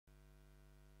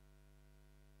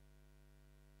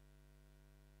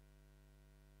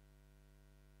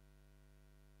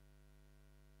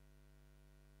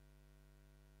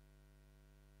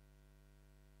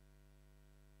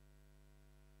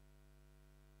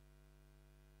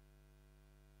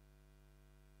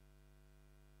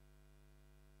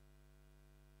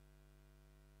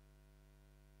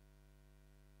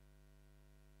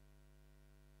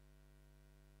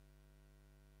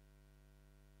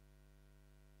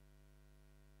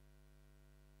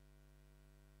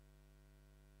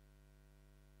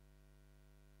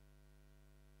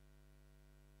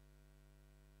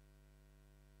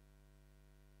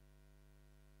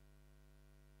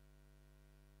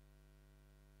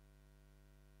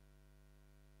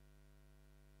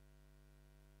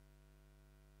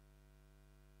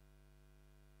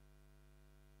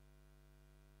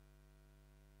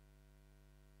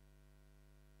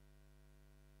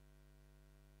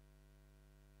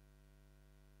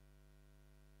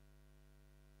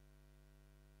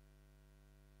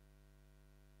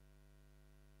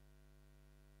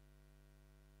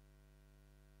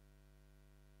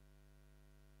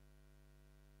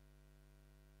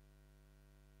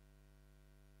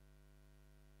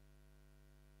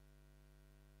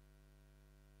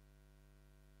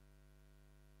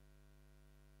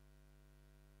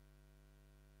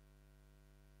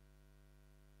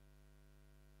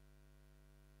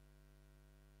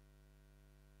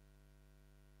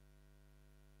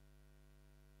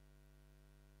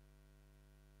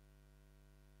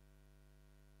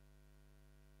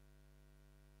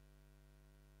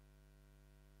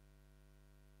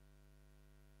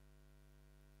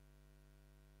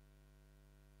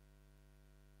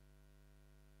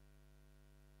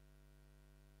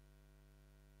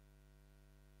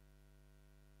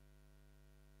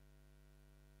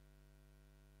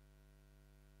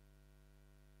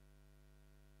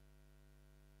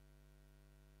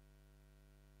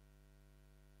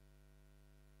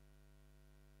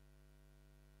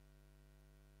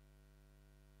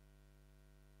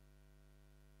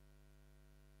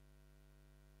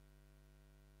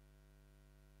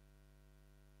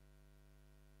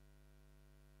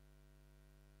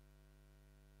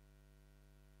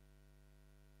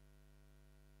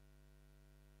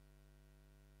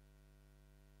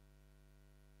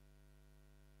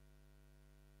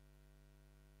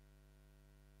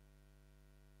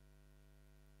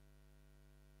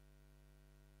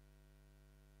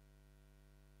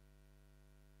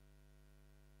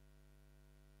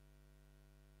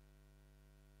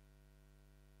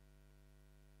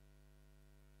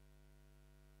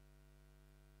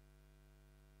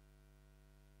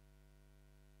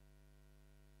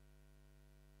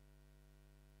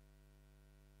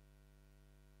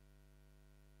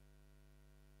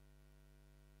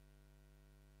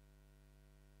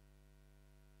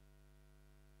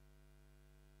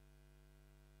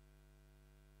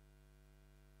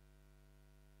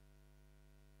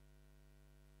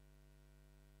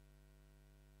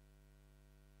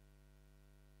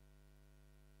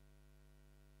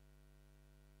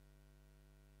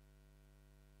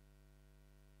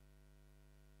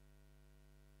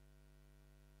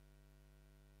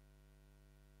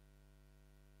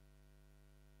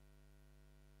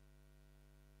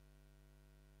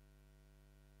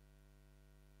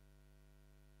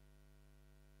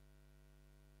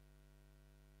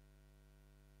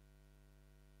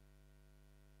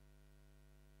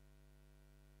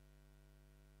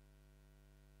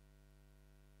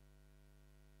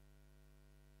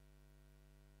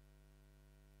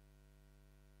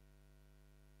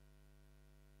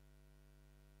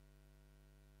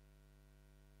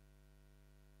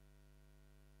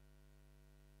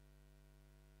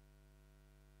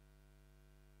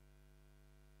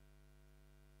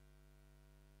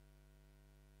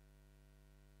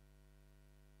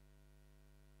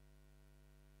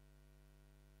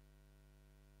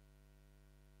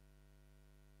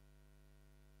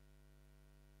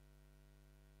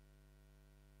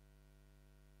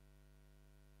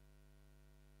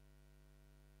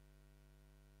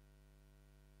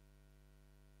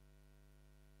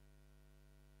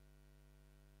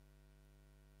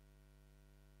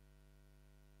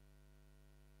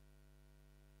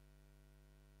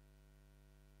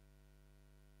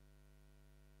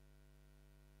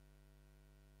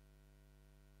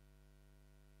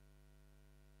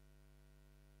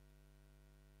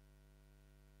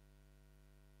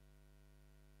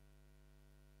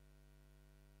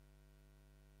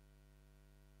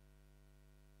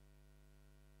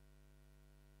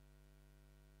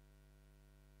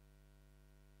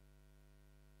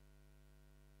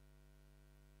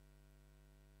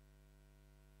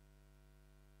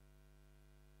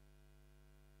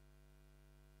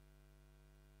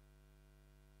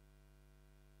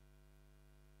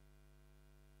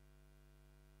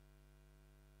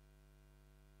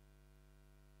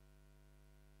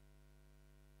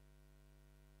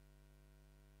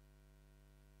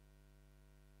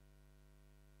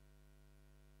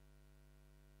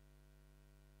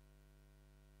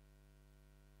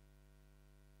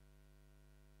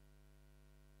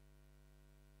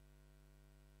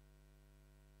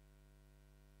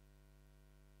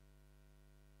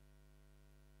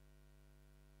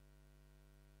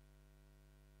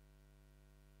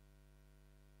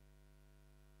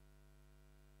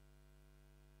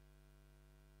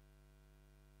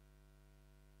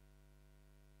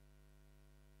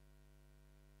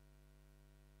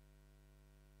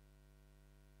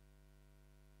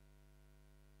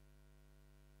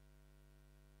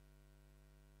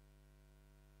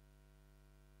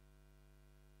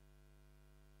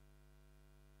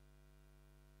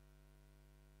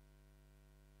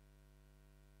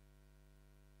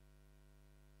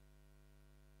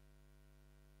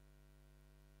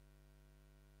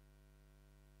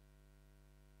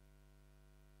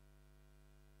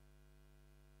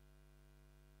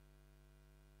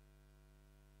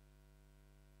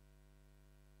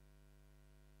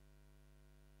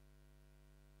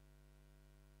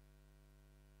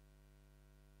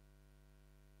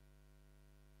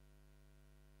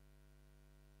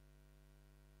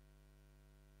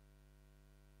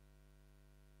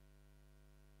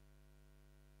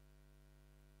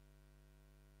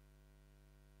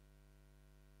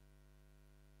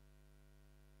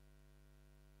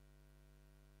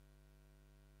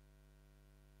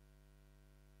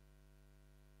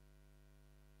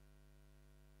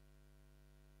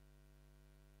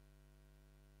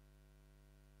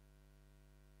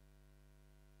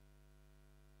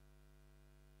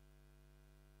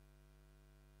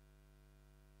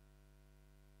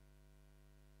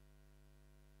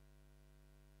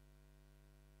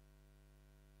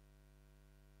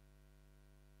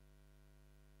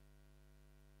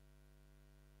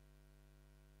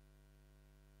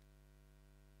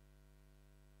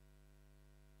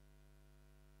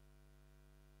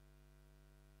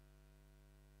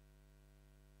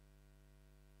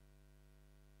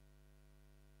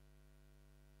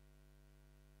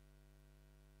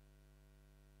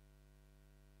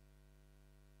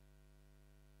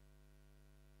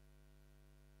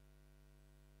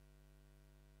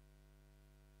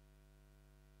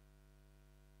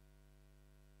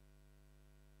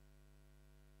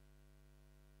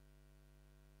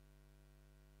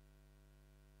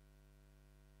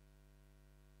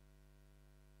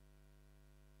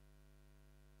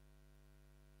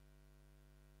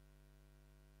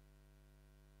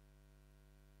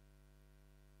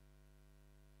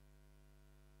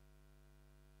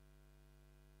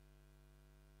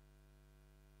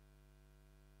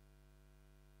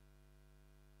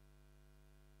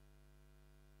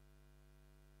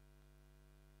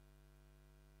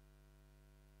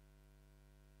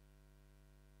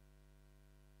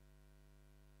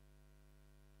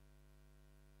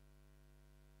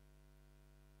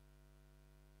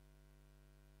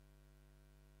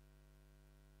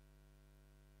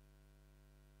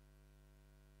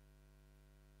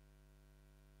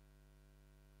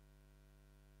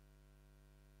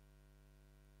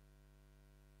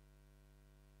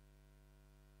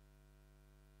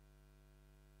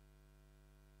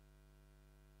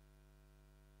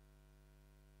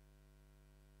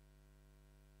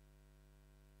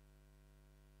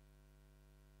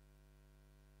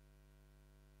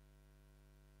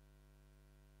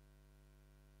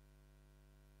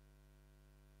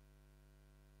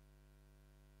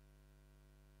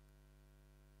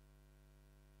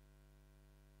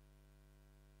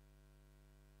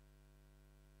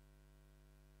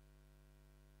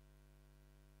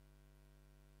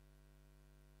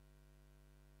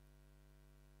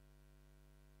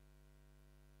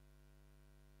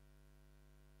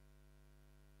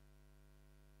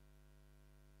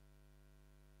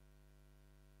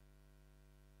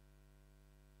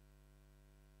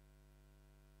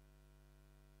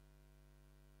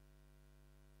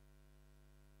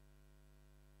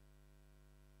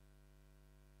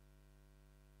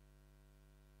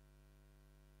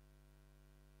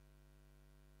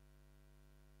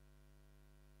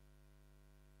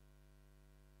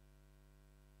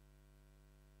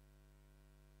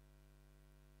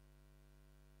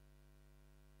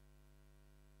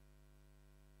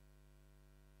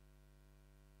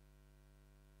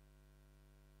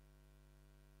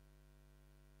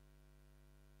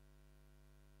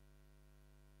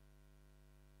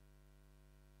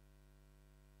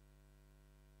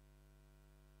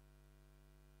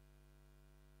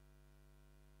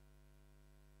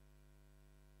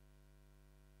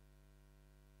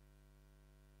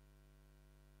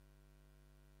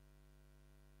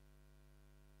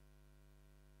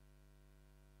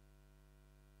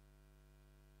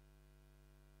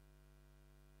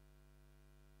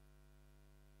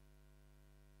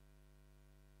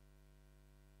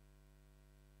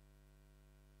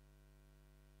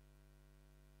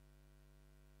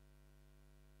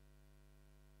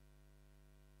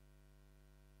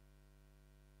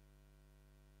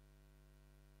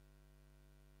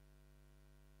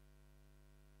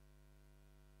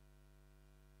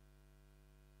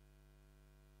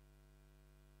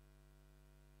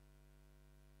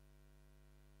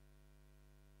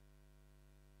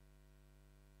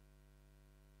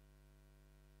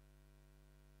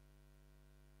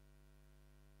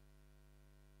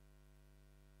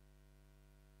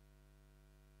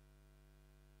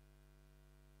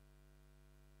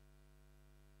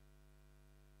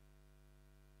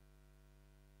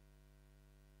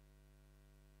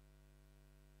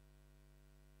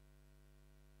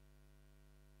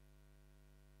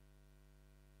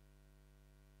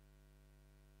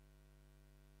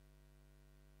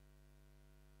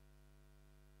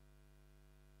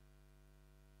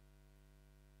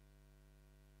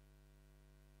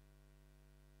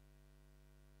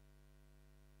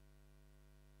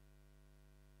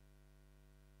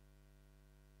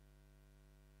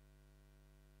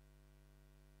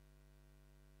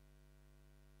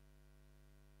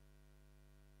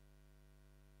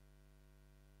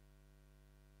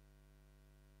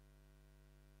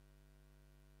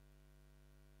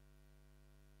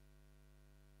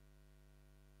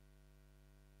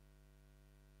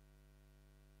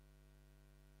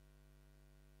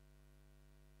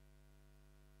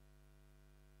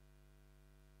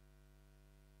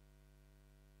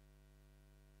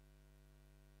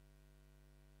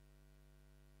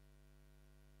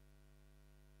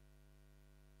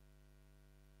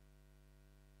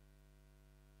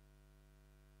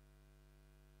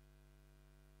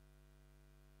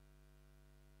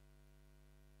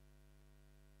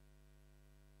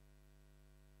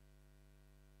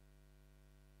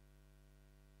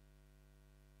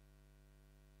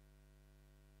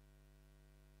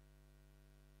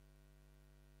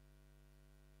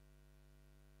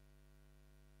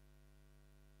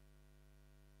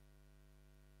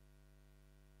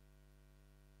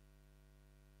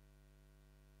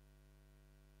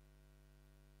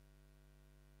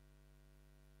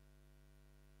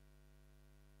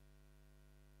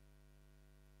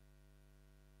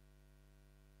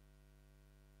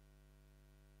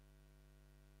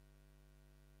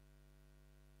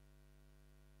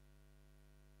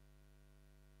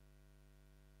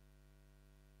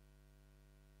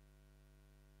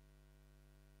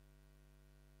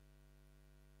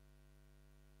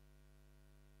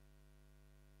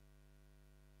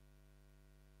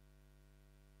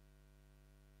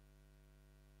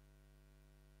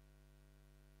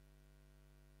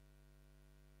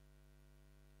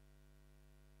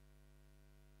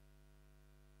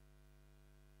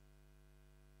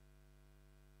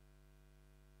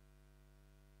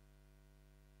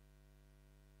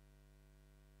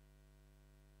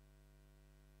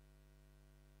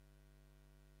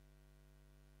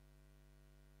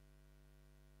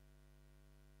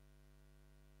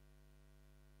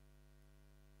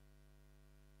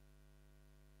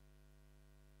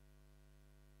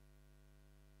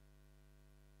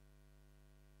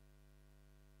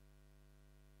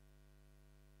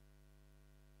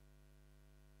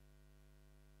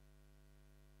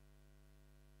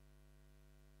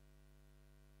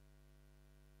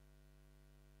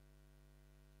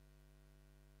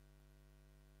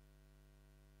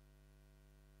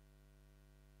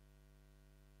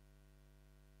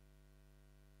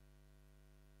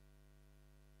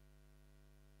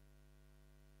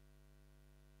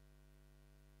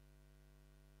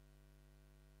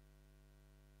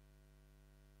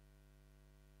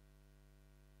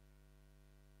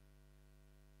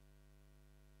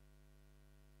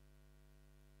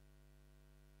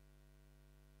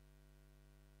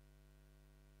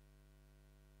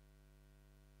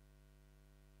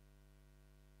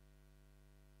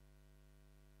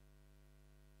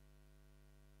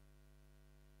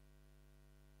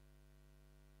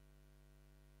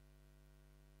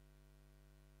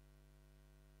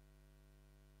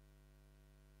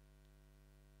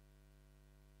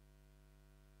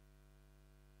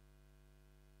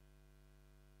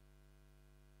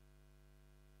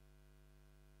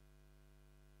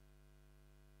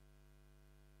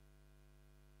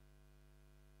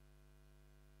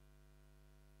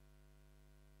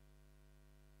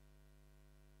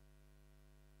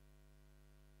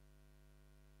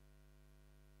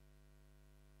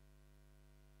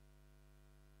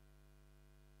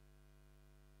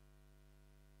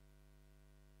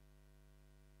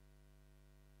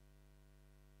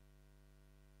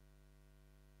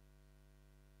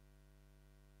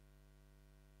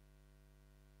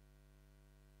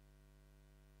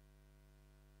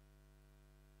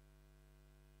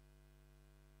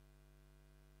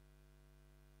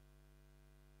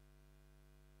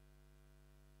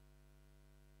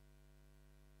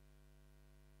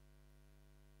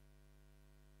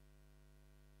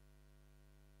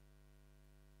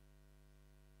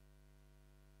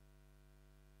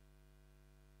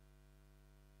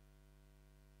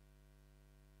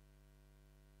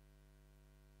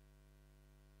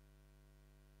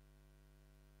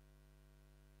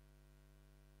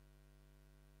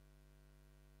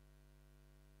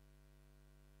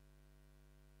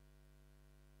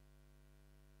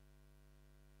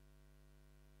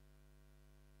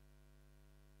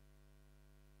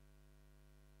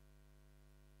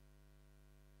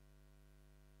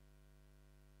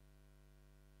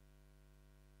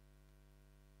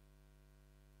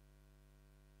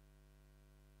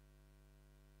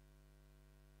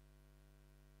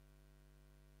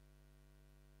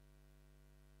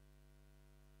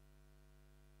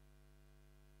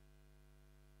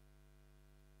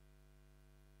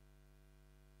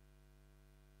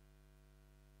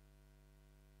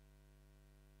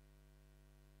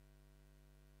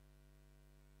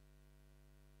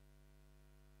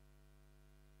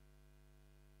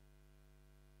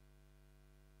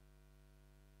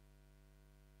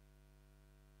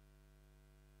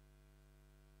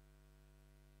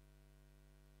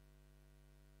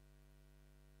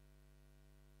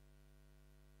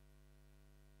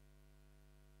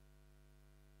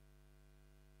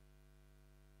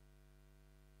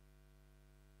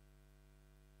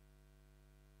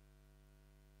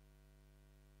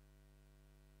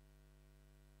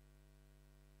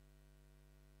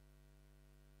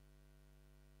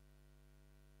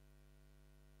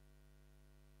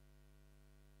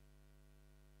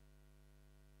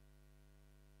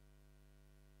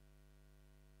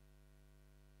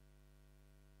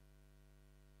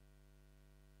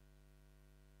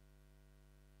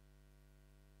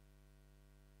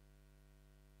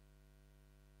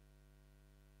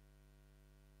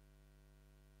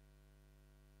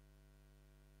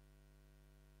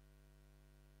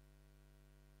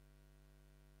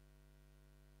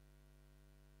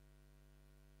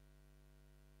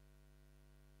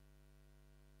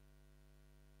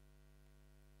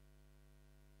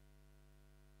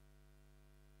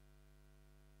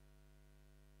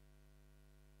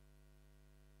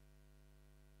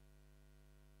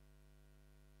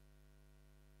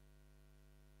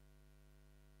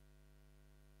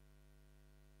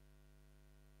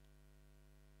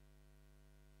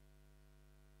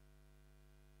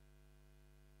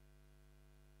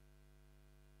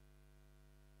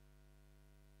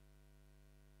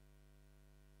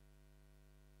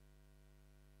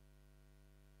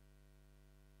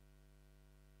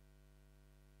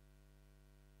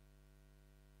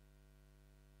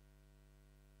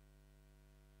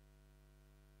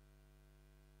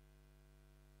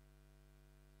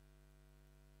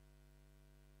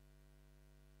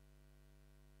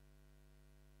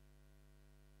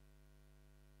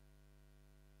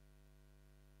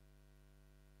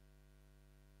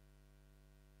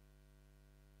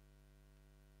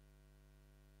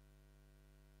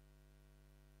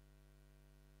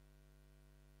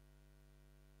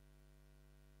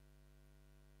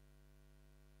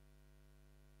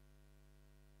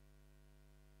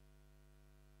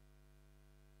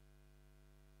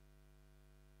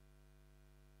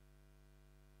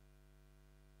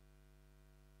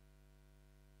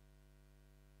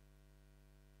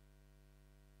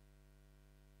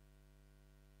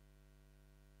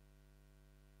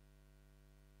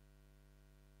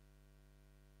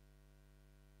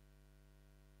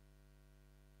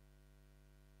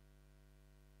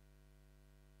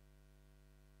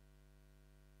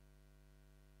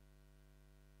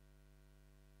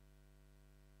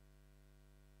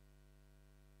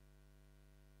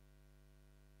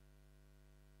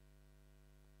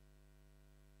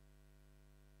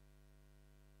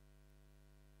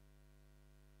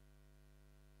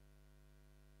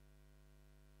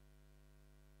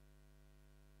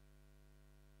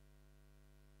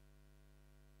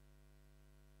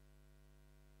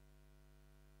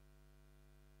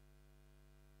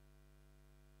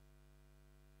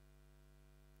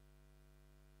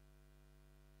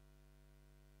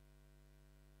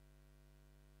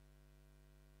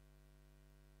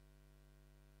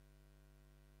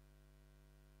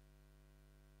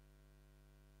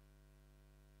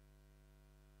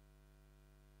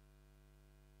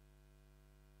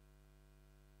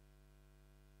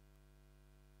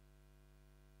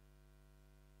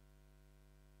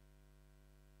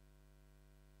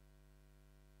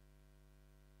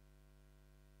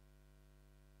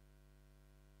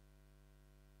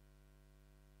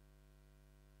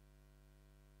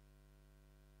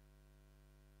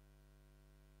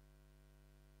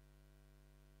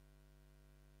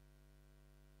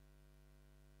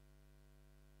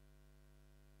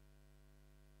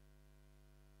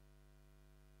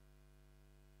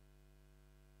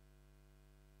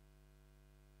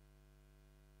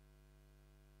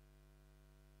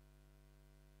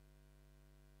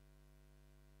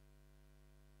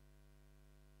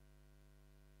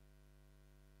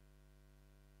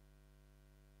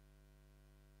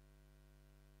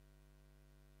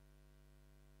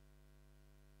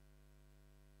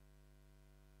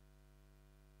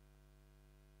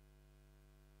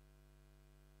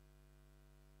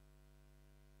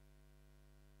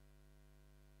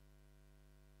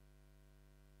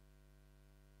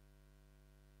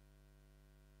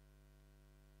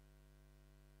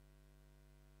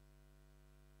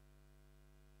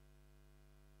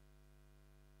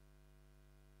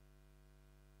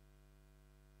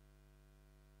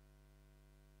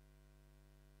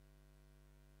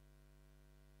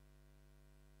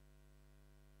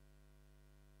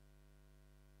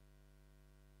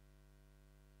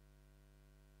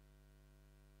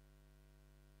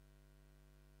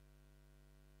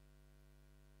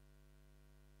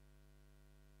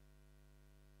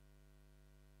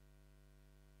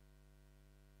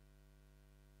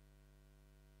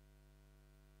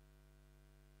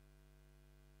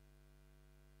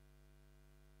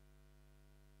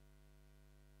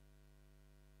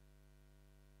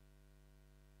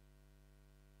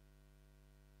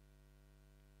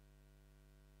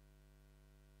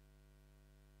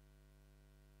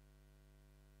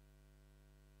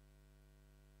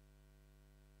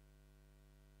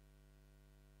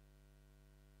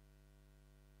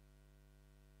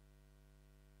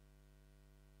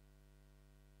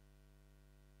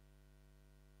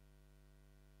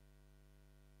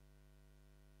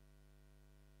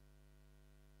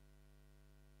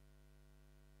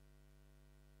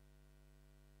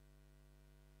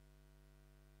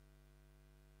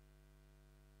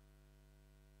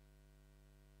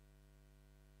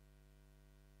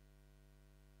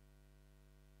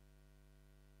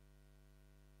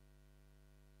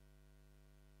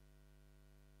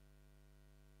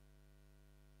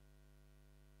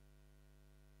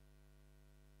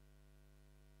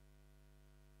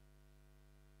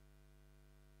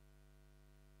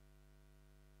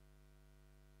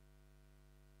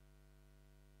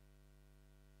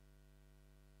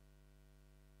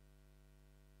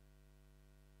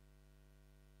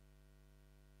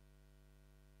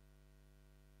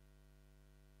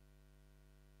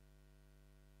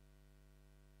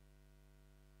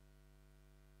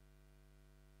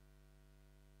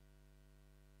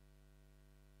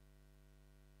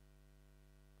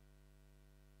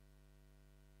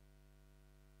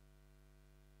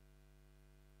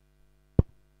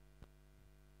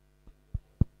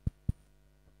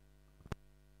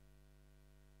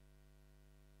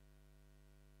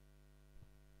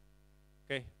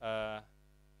Oke,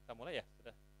 kita mulai ya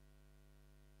sudah.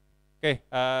 Oke,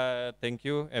 thank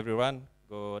you everyone.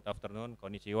 Good afternoon,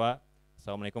 konnichiwa.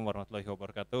 Assalamualaikum warahmatullahi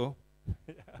wabarakatuh.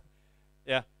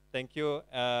 Yeah, thank you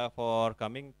for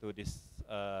coming to this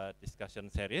discussion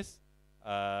series.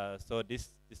 So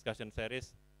this discussion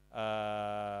series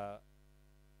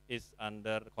is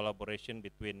under collaboration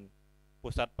between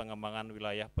Pusat Pengembangan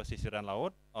Wilayah Pesisiran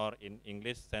Laut, or in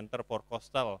English Center for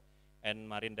Coastal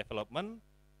and Marine Development,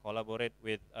 collaborate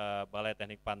with Balai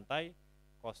Teknik Pantai,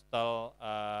 Coastal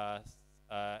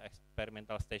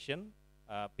Experimental Station,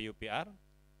 PUPR.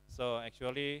 So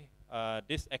actually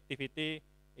this activity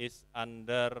is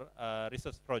under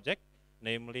research project,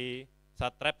 namely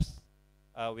SATREPS,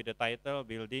 with the title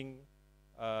Building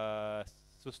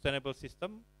Sustainable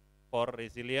System for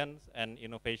Resilience and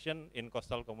Innovation in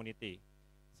Coastal Community.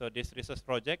 So this research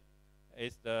project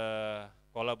is the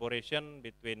collaboration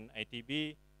between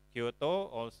ITB, Kyoto,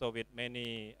 also with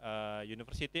many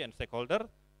university and stakeholder,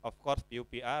 of course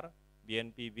PUPR,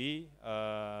 BNPB,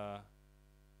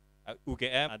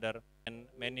 UGM, and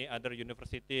many other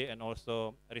university and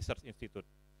also research institute.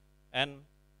 And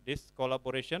this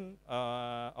collaboration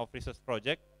of research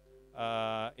project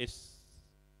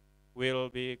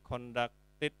will be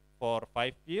conducted for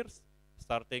 5 years,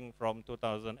 starting from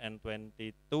 2022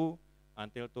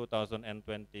 until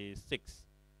 2026.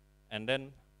 And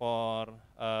then for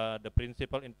the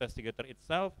principal investigator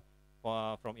itself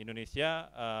from Indonesia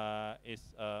is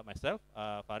myself,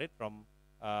 Farid, from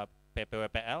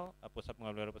PPWPL, Pusat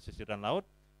Pengembangan Pesisiran Laut,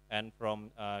 and from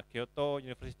Kyoto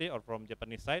University, or from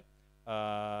Japanese side,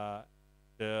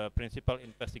 the principal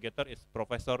investigator is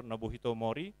Professor Nobuhito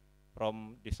Mori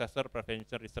from Disaster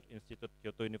Prevention Research Institute,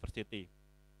 Kyoto University.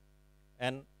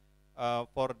 And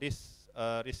for this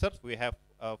research, we have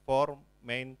 4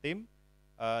 main themes.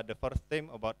 The first theme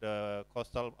about the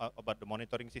coastal, about the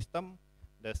monitoring system.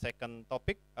 The second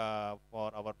topic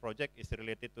for our project is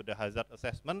related to the hazard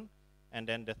assessment. And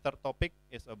then the third topic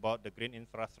is about the green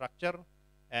infrastructure.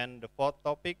 And the fourth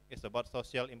topic is about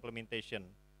social implementation.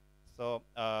 So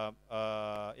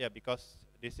yeah, because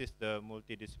this is the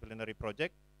multidisciplinary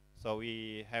project, so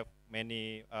we have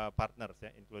many partners, yeah,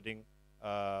 including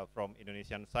from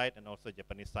Indonesian side and also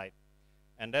Japanese side.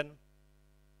 And then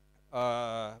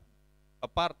a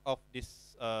part of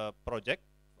this project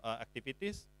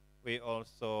activities, we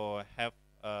also have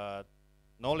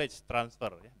knowledge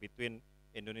transfer, yeah, between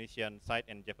Indonesian side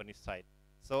and Japanese side.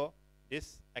 So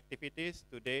these activities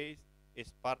today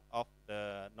is part of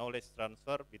the knowledge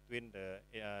transfer between the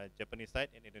Japanese side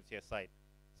and Indonesia side.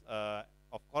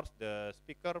 Of course, the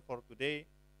speaker for today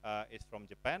is from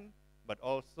Japan, but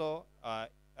also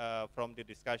from the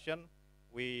discussion,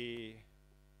 we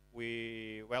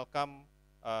welcome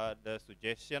the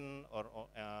suggestion or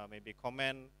maybe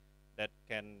comment that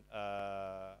can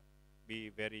be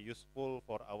very useful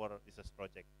for our research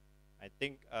project. I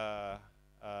think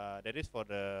that is for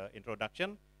the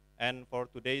introduction. And for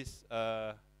today's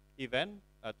event,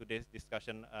 today's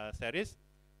discussion series,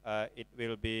 it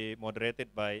will be moderated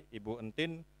by Ibu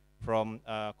Entin from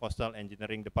Coastal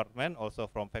Engineering Department, also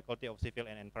from Faculty of Civil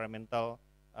and Environmental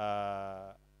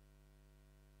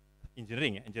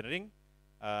Engineering.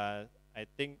 I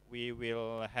think we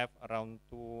will have around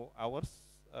 2 hours.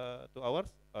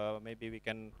 Maybe we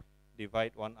can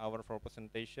divide 1 hour for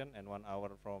presentation and 1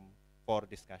 hour for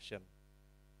discussion.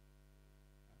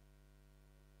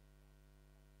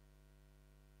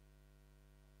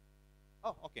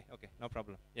 Oh, okay, no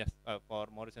problem. Yes, for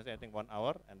Morris Sensei, I think 1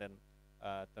 hour and then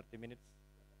 30 minutes.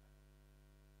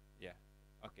 Yeah,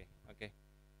 okay.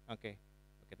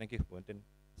 Thank you, Bu Entin.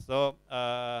 So,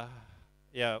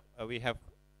 yeah, we have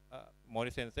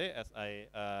Morris Sensei, as I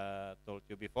told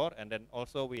you before, and then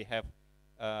also we have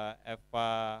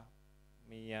Eva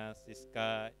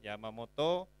Miyashika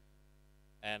Yamamoto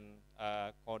and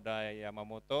Koda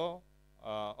Yamamoto,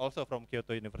 also from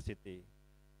Kyoto University.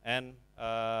 And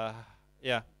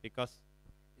yeah, because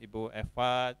Ibu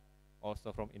Eva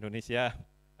also from Indonesia,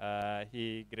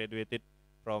 he graduated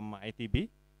from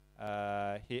ITB.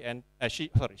 She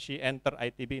entered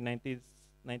ITB in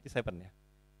 1997, yeah,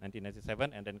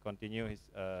 1997, and then continue his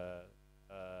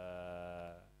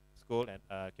school at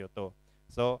Kyoto.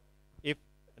 So if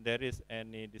there is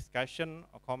any discussion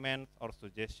or comment or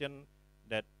suggestion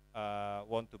that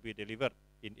want to be delivered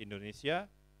in Indonesia,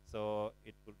 so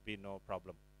it would be no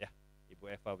problem. Yeah,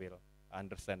 Ibu Eva will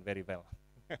understand very well.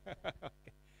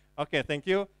 Okay, thank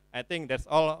you. I think that's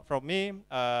all from me.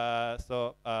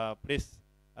 So please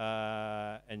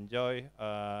enjoy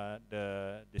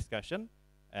the discussion,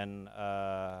 and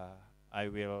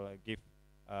I will give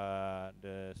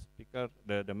the speaker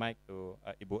the mic to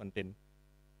Ibu Entin.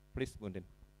 Please, Bundin.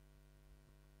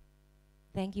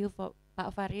 Thank you for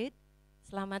Pak Farid.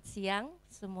 Selamat siang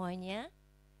semuanya.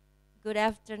 Good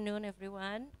afternoon,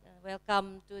 everyone.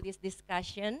 Welcome to this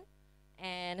discussion,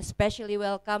 and especially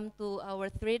welcome to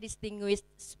our three distinguished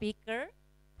speaker,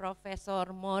 Professor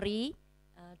Mori,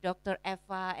 Dr.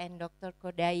 Eva, and Dr.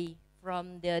 Kodai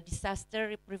from the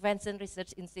Disaster Prevention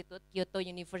Research Institute, Kyoto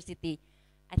University.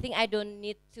 I think I don't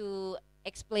need to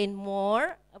explain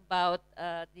more about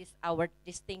this our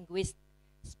distinguished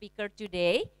speaker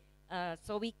today.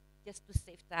 So we just to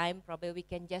save time, probably we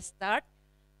can just start.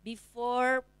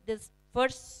 Before this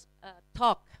first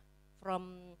talk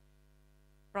from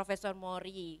Professor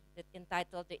Mori that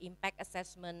entitled The Impact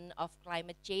Assessment of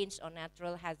Climate Change on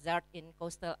Natural Hazard in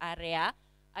Coastal Area,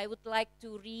 I would like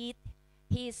to read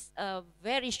his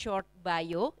very short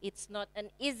bio. It's not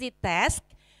an easy task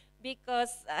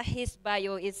because his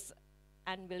bio is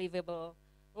unbelievable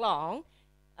long,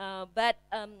 but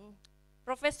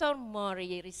Professor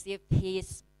Mori received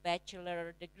his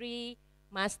bachelor degree,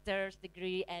 master's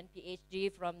degree, and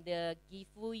PhD from the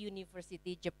Gifu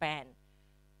University, Japan.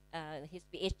 His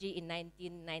PhD in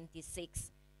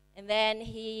 1996. And then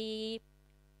he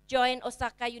joined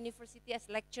Osaka University as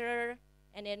lecturer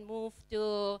and then moved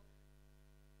to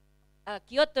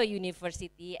Kyoto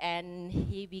University, and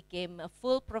he became a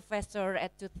full professor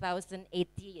at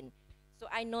 2018. So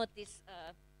I noticed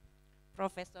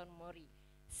Professor Mori.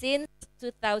 Since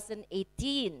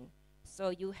 2018, so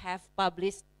you have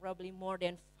published probably more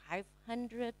than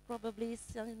 500 probably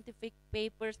scientific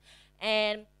papers,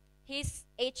 and his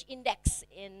H index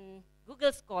in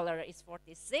Google Scholar is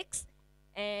 46,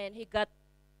 and he got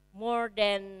more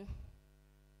than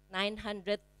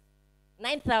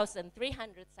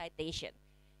 9,300 citations.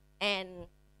 And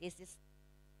this is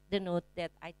the note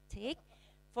that I take.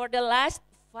 For the last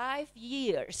 5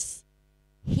 years,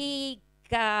 he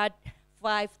got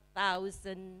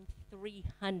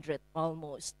 5,300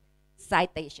 almost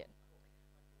citation.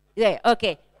 Yeah,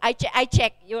 okay. I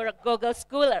check your Google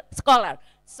scholar.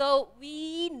 So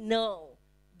we know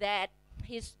that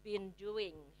he's been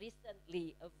doing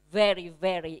recently a very,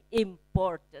 very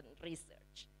important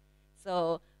research.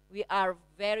 So we are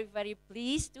very, very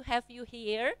pleased to have you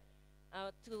here.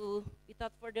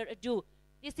 Without further ado,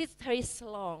 this is Trace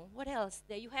Long. What else?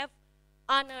 There you have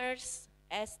honors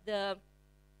as the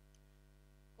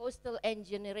Coastal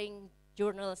Engineering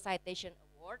Journal Citation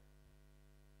Award.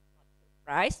 Not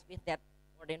surprised with that,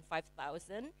 more than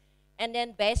 5,000. And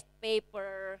then best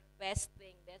paper, best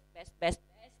thing, best.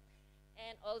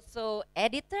 And also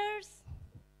editors.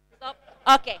 Stop.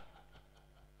 Okay.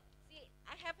 See,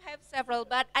 I have several,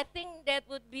 but I think that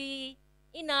would be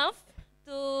enough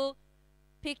to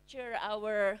picture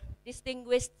our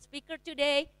distinguished speaker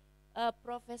today,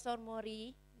 Professor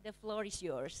Mori. The floor is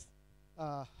yours.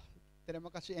 Terima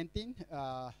kasih Entin.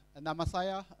 Nama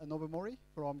saya Nobu Mori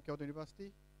from Kyoto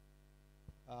University.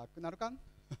 Kenalkan,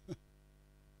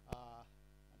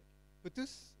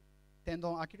 putus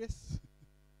tendon Achilles.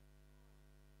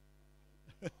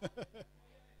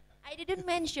 I didn't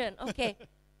mention. Okay,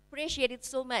 appreciate it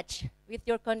so much. With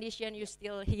your condition, you're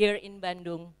still here in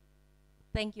Bandung.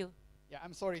 Thank you. Yeah,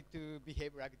 I'm sorry to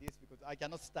behave like this because I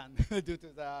cannot stand due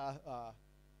to the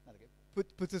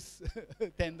putus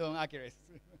tendon Achilles.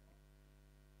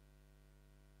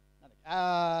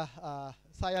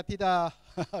 Saya tidak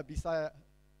bisa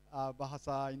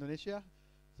bahasa Indonesia,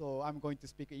 so I'm going to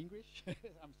speak English.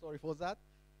 I'm sorry for that.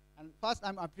 And first,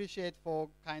 I'm appreciate for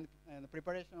kind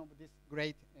preparation of this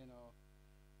great,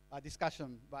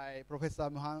 discussion by Professor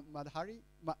Muhammad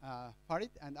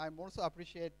Farid, and I'm also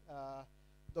appreciate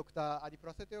Dr. Adi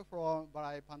Prasetyo from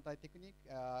Balai Pantai Teknik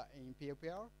in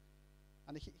PUPR,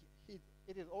 and it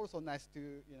is also nice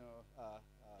to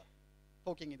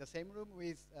talking in the same room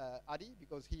with Adi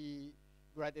because he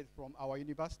graduated from our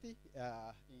university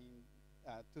in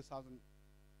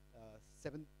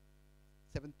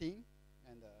 2017,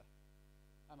 and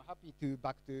I'm happy to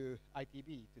back to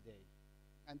ITB today.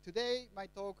 And today my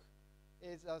talk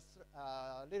is a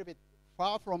little bit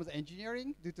far from the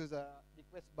engineering due to the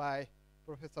request by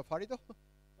Professor Farido. So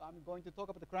I'm going to talk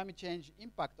about the climate change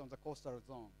impact on the coastal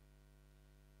zone.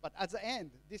 But at the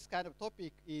end, this kind of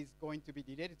topic is going to be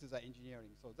related to the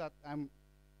engineering. So that I'm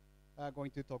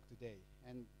going to talk today.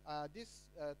 And this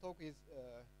talk is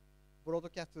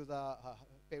broadcast to the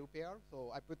PUPR.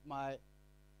 So I put my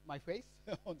face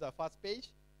on the first page.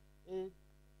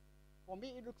 For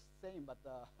me, it looks same, but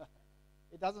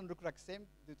it doesn't look like same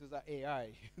due to the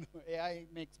AI. AI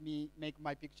makes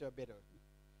my picture better.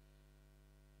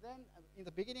 Then, in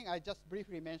the beginning, I just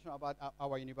briefly mentioned about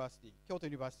our university, Kyoto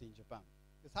University in Japan.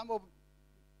 Some of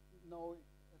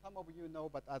you know,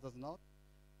 but others not.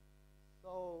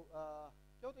 So,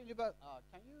 Kyoto University,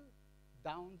 can you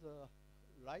down the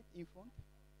light in front?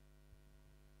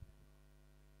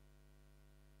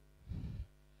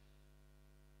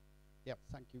 Yeah,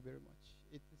 thank you very much.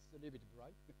 It is a little bit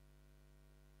bright.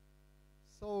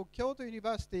 So Kyoto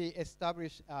University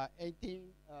established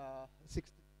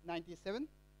 1897.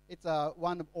 It's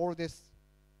one of oldest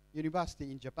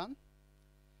university in Japan.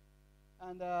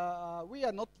 And we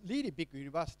are not really big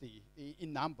university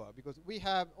in number because we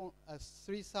have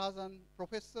 3,000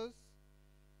 professors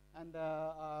and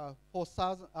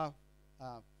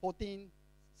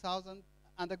 14,000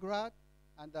 undergrad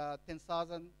and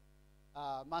 10,000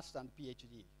 master and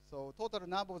PhD. So total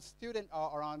number of students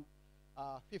are around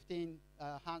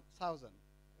 15,000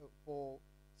 for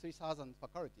 3,000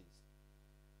 faculties.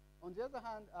 On the other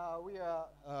hand, we are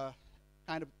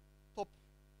kind of top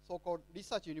so-called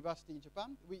research university in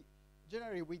Japan.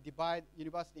 Generally we divide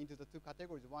university into the two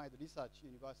categories. One is research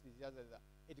university, the other is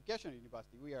educational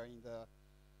university. We are in the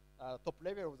top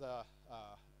level of the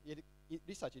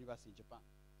research university in Japan.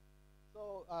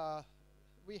 So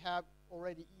we have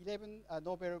already 11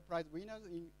 Nobel Prize winners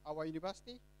in our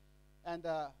university. And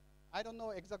I don't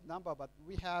know exact number, but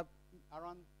we have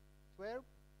around 12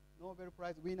 Nobel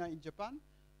Prize winners in Japan,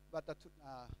 but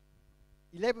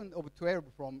 11 of 12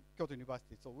 from Kyoto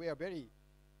University. So we are very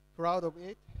proud of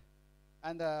it.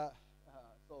 And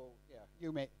so, yeah,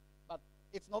 you may, but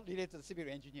it's not related to civil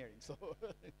engineering, so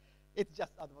it's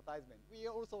just advertisement. We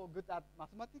are also good at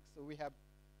mathematics, so we have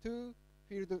 2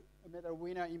 field medal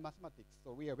winner in mathematics.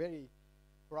 So we are very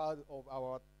proud of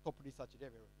our top research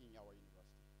level in our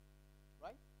university,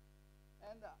 right?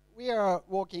 And we are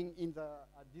working in the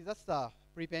Disaster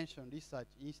Prevention Research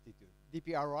Institute,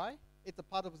 DPRI. It's a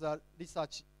part of the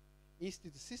research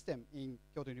institute system in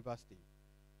Kyoto University.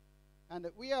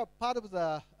 And we are part of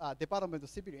the Department of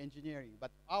Civil Engineering,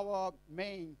 but our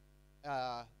main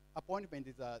appointment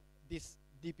is this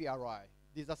DPRI,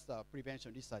 Disaster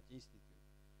Prevention Research Institute.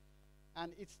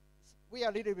 And we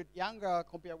are a little bit younger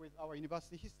compared with our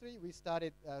university history. We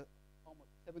started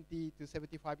almost 70 to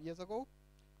 75 years ago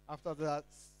after the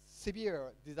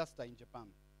severe disaster in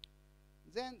Japan.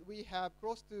 Then we have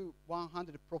close to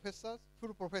 100 professors,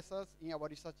 full professors in our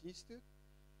research institute,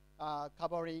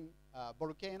 covering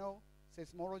volcano,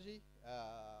 seismology,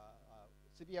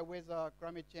 severe weather,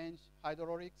 climate change,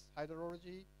 hydraulics,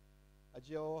 hydrology,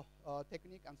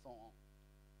 geotechnique, and so on.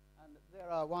 And there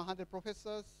are 100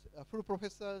 professors, full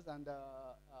professors, and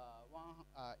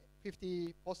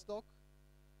 50 postdoc,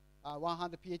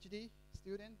 100 PhD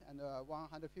students, and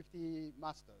 150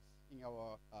 masters in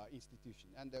our institution.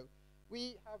 And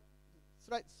we have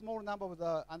small number of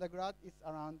the undergrad is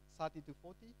around 30 to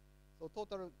 40. So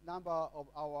total number of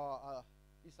our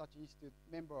research institute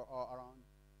member are around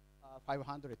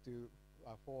 500 to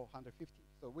 450.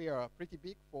 So we are pretty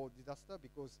big for disaster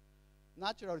because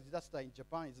natural disaster in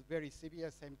Japan is very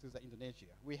severe, same to the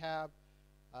Indonesia. We have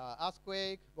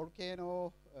earthquake,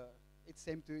 volcano, it's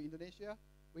same to Indonesia.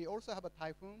 We also have a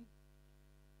typhoon,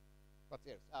 what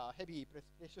else? Heavy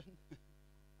precipitation,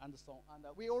 and so on. And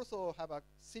we also have a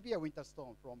severe winter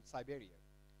storm from Siberia.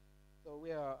 So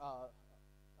we are,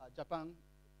 Japan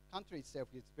country itself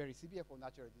is very severe for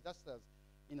natural disasters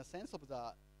in the sense of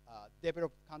the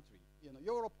developed country. You know,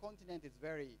 Europe continent is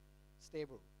very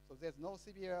stable. So there's no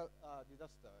severe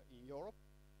disaster in Europe.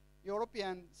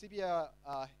 European severe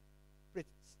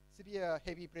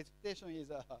heavy precipitation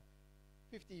is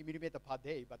 50 millimeter per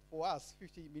day, but for us,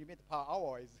 50 millimeter per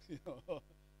hour is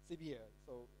severe.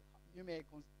 So you may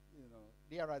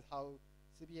realize how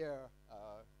severe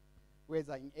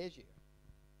weather in Asia.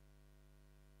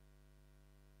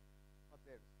 What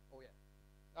else? Oh yeah.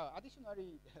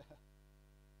 Additionally,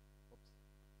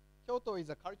 Kyoto is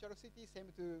a cultural city,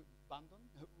 same to Bandung.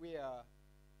 We are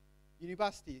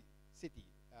university city.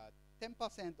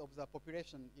 10% of the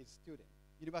population is student,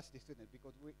 university student,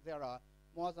 because there are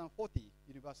more than 40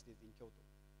 universities in Kyoto.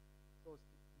 So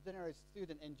generally,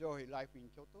 students enjoy life in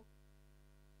Kyoto.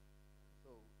 So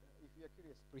if you are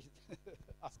curious, please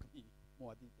ask me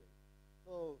more details.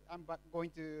 So I'm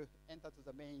going to enter to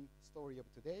the main story of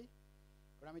today,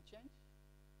 climate change.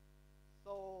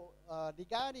 So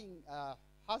regarding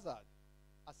hazard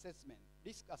assessment,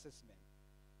 risk assessment,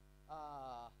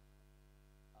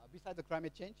 besides the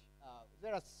climate change,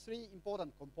 there are 3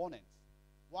 important components.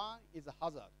 One is a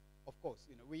hazard, of course.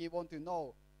 We want to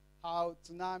know how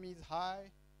tsunami is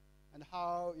high and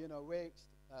how waves,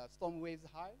 storm waves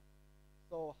high.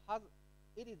 So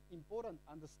it is important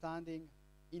understanding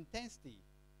intensity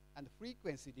and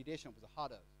frequency relation of the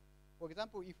hazard. For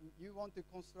example, if you want to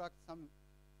construct some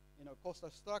coastal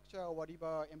structure or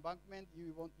river embankment,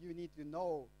 you need to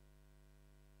know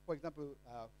for example,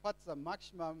 what's the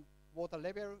maximum water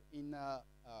level in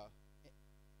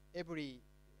every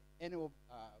n of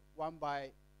 1 by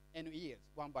n years,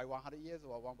 1 by 100 years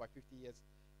or 1 by 50 years,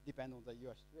 depending on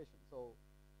your situation. So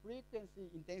frequency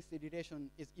intensity relation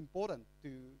is important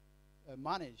to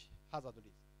manage hazard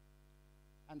risk.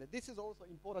 And this is also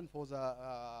important for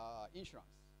the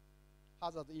insurance,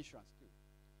 hazard insurance too.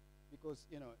 Because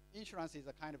insurance is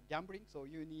a kind of gambling, so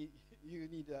you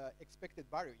need expected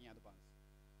value in advance.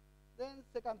 Then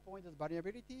second point is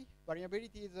variability.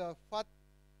 Variability is what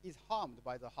is harmed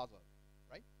by the hazard,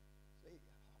 right?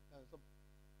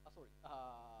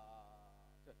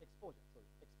 Exposure. Sorry,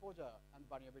 exposure and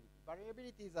variability.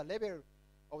 Variability is a level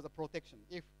of the protection.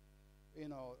 If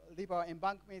river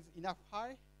embankment is enough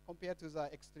high compared to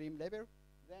the extreme level,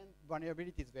 then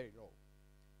variability is very low.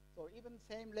 So even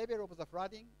same level of the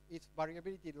flooding, its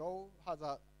variability low has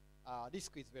a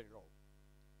risk is very low.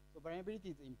 So variability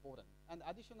is important. And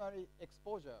additionally,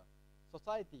 exposure,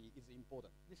 society is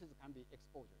important. Can be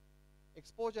exposure.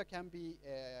 Exposure can be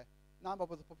number of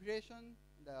the population,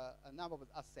 the number of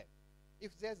the asset.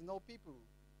 If there's no people,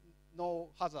 no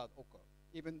hazard occur,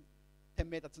 even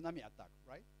 10-meter tsunami attack,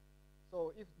 right?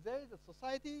 So if there is a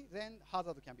society, then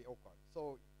hazard can be occurred.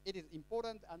 So it is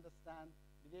important to understand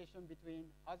relation between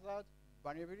hazard,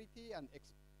 vulnerability, and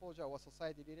exposure or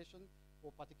society relation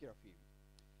for particular field.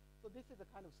 So this is a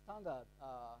kind of standard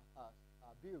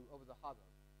view of the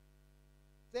hazard.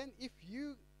 Then if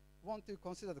you want to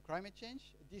consider the climate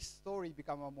change, this story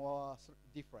becomes more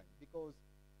different because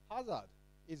hazard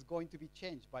is going to be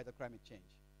changed by the climate change,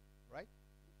 right?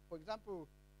 For example,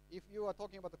 if you are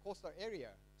talking about the coastal area,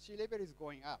 sea level is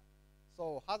going up.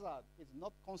 So hazard is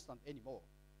not constant anymore.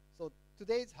 So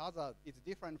today's hazard is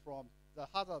different from the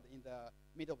hazard in the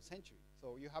middle of the century.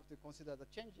 So you have to consider the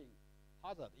changing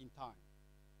hazard in time.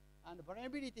 And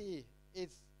vulnerability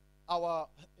is our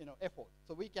effort.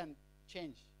 So we can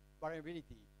change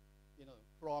vulnerability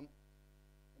from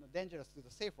dangerous to the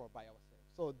safer by ourselves.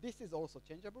 So this is also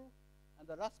changeable. And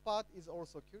the last part is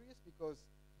also curious because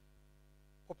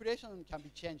population can be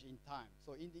changed in time.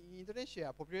 So in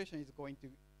Indonesia, population is going to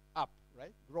up,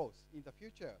 right? Growth in the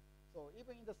future. So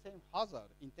even in the same hazard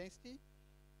intensity,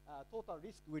 total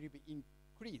risk will be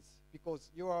increased because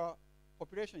your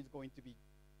population is going to be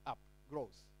up,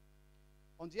 growth.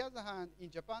 On the other hand, in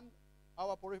Japan,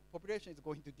 our population is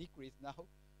going to decrease now.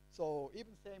 So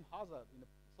even same hazard in the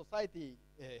society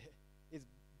is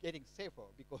getting safer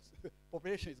because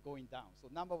population is going down. So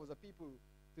number of the people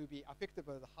to be affected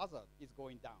by the hazard is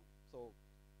going down. So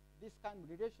this kind of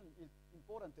relation is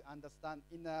important to understand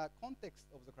in the context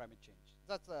of the climate change.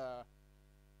 That's the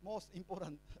most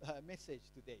important message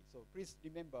today. So please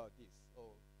remember this. So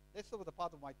rest of the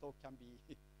part of my talk can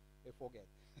be forget.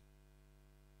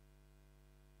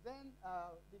 Then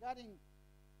regarding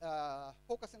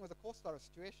focusing on the coastal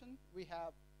situation, we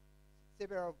have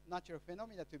several natural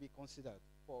phenomena to be considered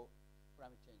for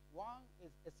climate change. One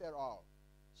is SLR,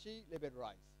 sea level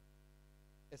rise.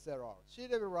 SLR. Sea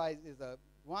level rise is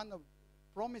one of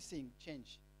promising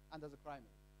change under the climate.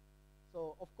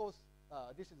 So of course,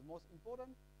 this is most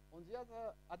important. On the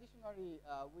other, additionally,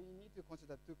 we need to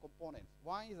consider two components.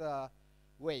 One is a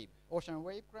wave, ocean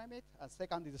wave climate, and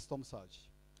second is storm surge.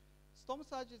 Storm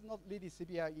surge is not really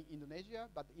severe in Indonesia,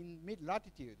 but in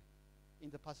mid-latitude in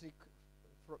the Pacific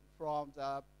from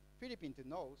the Philippines to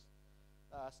north,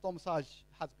 storm surge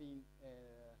has been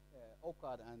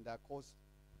occurred and caused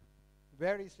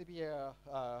very severe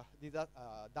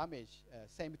damage,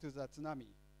 same to the tsunami,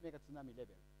 mega tsunami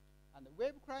level. And the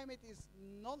wave climate is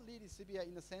not really severe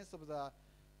in the sense of the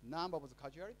number of the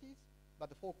casualties, but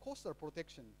for coastal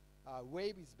protection,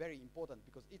 wave is very important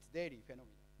because it's daily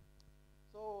phenomenon.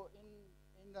 So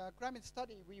in the climate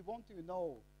study, we want to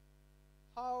know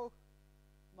how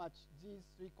much these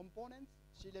three components,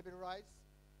 sea level rise,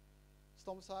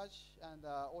 storm surge, and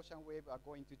ocean wave are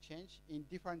going to change in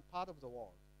different parts of the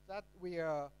world. That we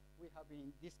have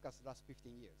been discussed last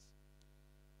 15 years.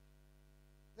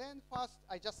 Then first,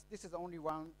 this is only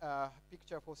one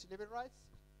picture for sea level rise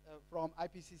from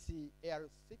IPCC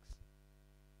AR6.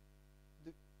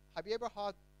 Have you ever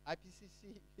heard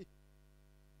IPCC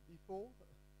before?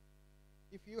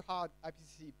 If you heard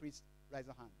IPCC, please raise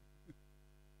a hand.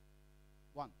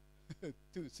 1,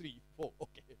 2, 3, 4,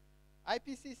 okay.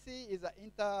 IPCC is an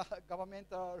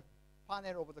intergovernmental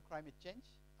panel of the climate change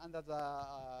under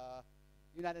the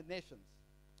United Nations.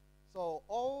 So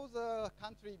all the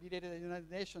countries related to the United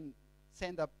Nations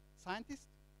send up scientists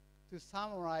to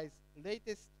summarize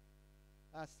latest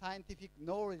scientific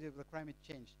knowledge of the climate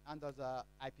change under the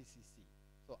IPCC.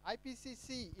 So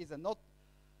IPCC is a not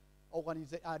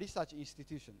research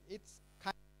institution. It's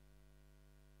kind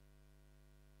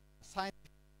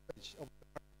of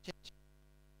change.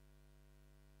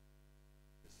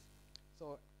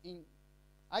 So in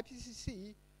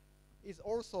IPCC is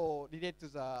also related to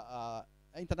the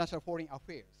international foreign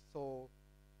affairs. So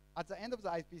at the end of the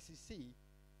IPCC,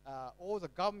 all the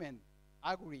government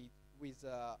agreed with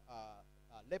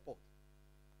report.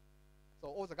 So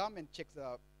all the government checks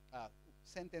the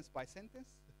sentence by sentence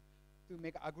to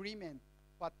make agreement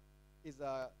what is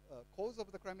the cause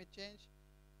of the climate change,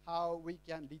 how we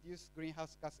can reduce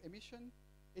greenhouse gas emission.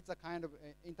 It's a kind of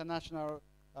international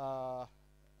law,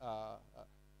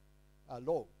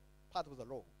 part of the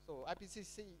law. So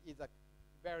IPCC is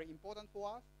very important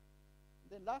for us.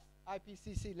 The last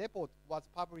IPCC report was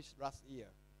published last year.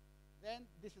 Then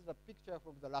this is a picture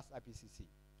from the last IPCC.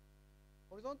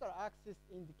 Horizontal axis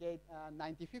indicate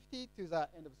 1950 to the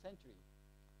end of the century.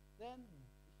 Then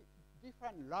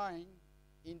different line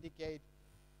indicate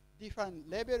different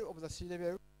level of the sea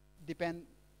level depend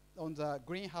on the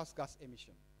greenhouse gas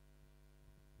emission.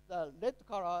 The red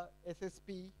color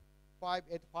SSP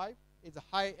 585 is a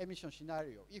high emission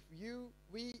scenario. If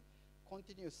we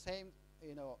continue same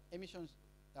emission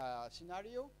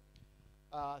scenario,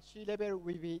 sea level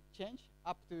will be changed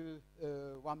up to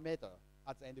 1 meter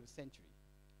at the end of the century.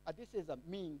 This is a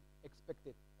mean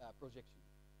expected projection.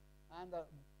 And the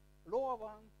lower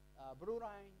one, blue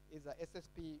line, is a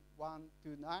SSP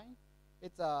 129.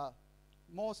 It's a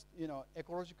most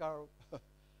ecological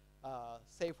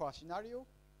safer scenario.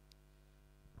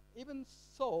 Even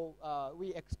so,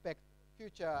 we expect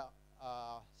future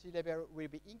sea level will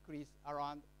be increased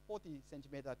around 40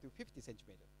 centimeter to 50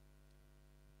 centimeter.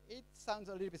 It sounds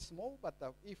a little bit small, but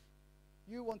if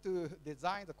you want to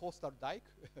design the coastal dike,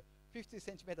 50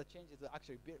 centimeter change is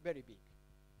actually very big.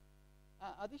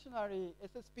 Additionally,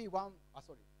 SSP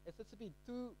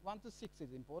 126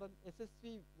 is important.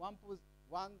 SSP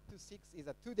 126 is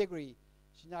a 2-degree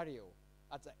scenario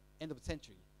at the end of the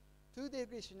century.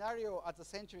 2-degree scenario at the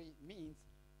century means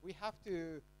we have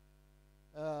to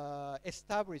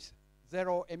establish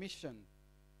zero emission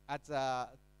at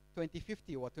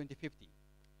 2050 or 2050.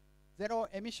 Zero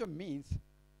emission means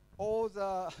all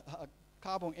the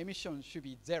carbon emissions should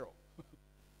be zero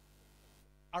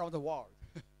around the world.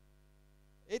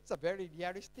 It's a very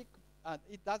realistic, and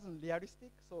it doesn't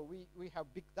realistic, so we have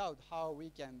big doubt how we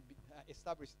can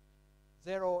establish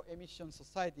zero emission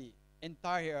society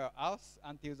entire Earth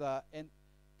until the end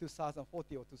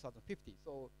 2040 or 2050.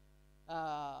 So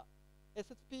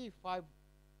SSP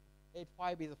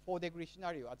 585 is a 4-degree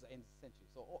scenario at the end of the century.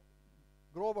 So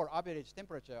global average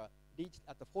temperature reached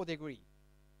at the 4-degree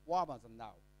warmer than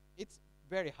now. It's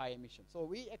very high emission. So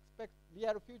we expect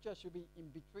real future should be in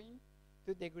between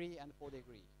 2-degree and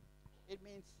 4-degree. It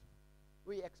means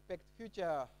we expect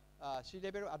future sea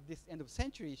level at this end of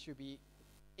century should be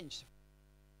changed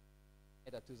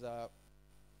to the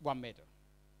 1 meter.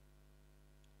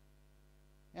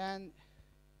 And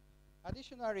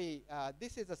additionally,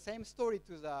 this is the same story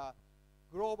to the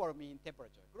global mean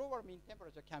temperature. Global mean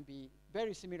temperature can be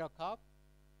very similar curve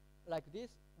like this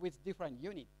with different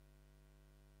unit.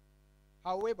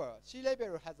 However, sea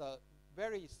level has a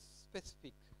very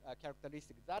specific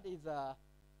characteristic that is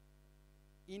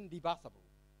irreversible.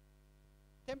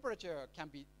 Temperature can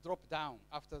be dropped down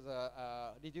after the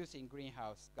reducing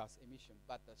greenhouse gas emission,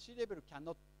 but the sea level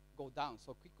cannot go down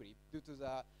so quickly due to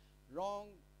the long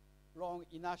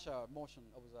inertial motion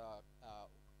of the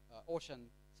ocean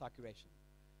circulation.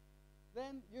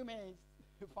 Then you may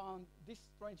find this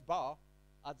strange bar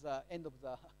at the end of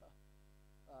the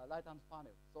right-hand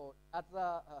panel. So at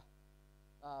the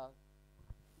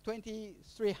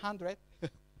 2300,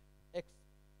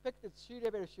 expected sea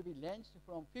level should be ranged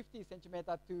from 50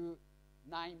 centimeter to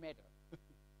 9 meter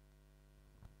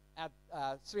at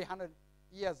 300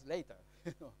 years later.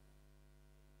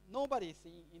 Nobody is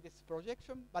seeing in this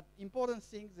projection, but important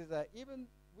thing is that even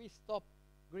we stop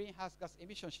greenhouse gas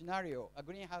emission scenario, a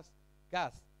greenhouse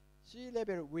gas, sea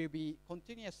level will be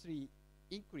continuously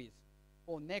increased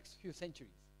for next few centuries.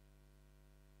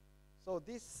 So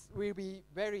this will be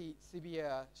very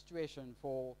severe situation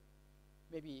for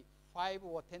maybe 5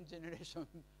 or 10 generations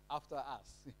after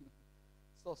us.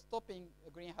 So stopping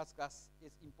greenhouse gas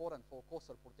is important for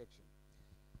coastal protection.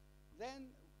 Then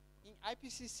in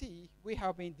IPCC, we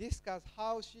have been discussed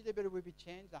how sea level will be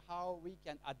changed and how we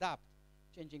can adapt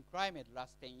changing climate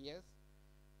last 10 years.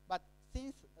 But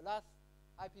since last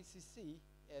IPCC,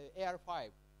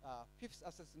 AR5, fifth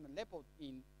assessment report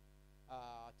in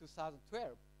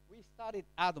 2012, we started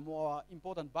add more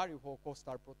important value for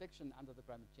coastal protection under the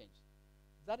climate change.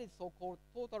 That is so-called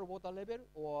total water level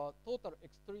or total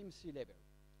extreme sea level.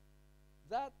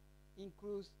 That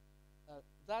includes,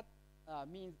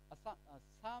 means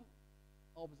some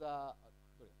of the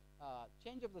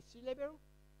change of the sea level,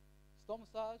 storm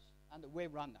surge, and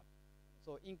wave run-up.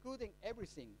 So including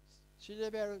everything, sea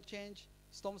level change,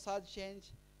 storm surge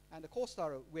change, and the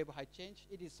coastal wave height change,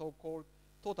 it is so-called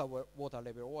total water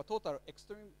level or total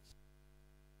extreme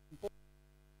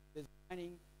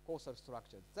designing coastal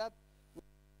structures. That we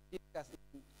discussed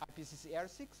in IPCC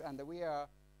AR6, and we are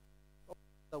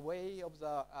the way of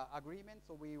the agreement,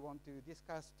 so we want to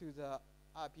discuss to the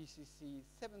IPCC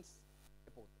 7th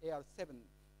report, AR7,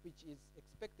 which is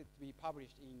expected to be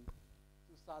published in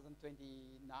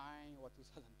 2029 or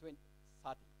 2030.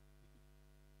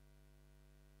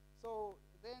 So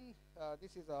then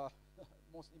this is the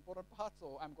most important part,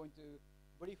 so I'm going to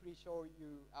briefly show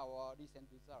you our recent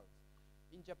results.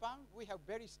 In Japan, we have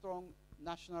very strong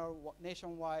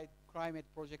nationwide climate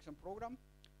projection program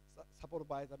supported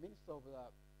by the Minister of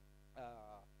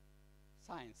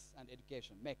Science and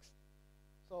Education, MEX.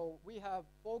 So we have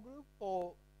 4 groups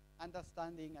for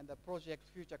understanding and project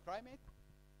future climate.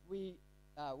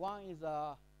 One is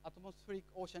Atmospheric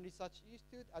Ocean Research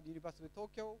Institute at the University of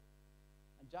Tokyo,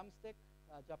 JAMSTEC,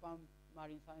 Japan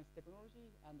Marine Science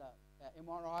Technology, and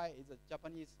MRI is a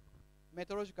Japanese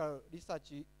Meteorological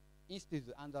Research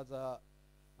Institute under the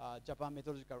Japan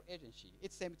Meteorological Agency.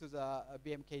 It's same to the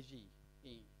BMKG,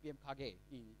 BMKG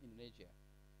in Indonesia.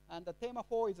 And the theme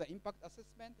 4 is the impact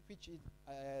assessment, which is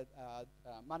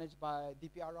managed by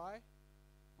DPRI,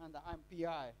 and I'm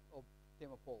PI of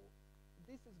theme 4.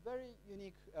 This is very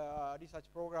unique research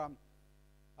program.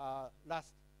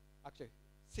 Last, actually,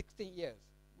 16 years.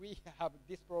 We have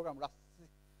this program last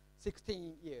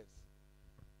 16 years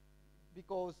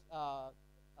because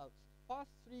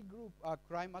first 3 groups are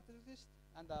climatologists,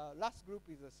 and the last group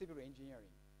is civil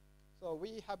engineering. So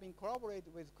we have been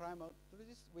collaborating with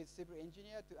climatologists, with civil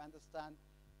engineers to understand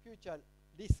future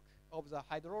risk of the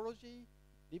hydrology,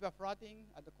 river flooding,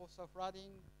 and the coastal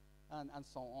flooding, and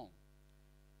so on.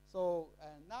 So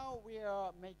now we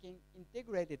are making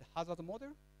integrated hazard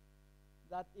model.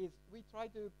 That is, we try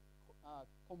to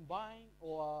combine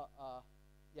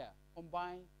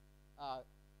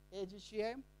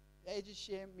AGCM.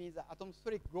 AGCM means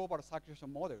atmospheric global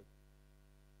circulation model.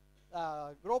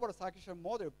 Global circulation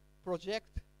model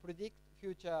predict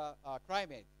future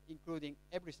climate, including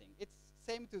everything. It's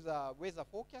same to the weather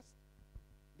forecast,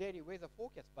 daily weather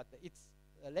forecast, but its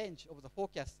range of the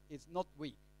forecast is not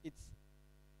week. It's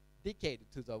decade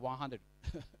to the 100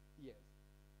 years.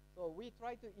 So we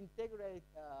try to integrate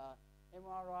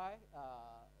MRI,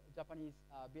 Japanese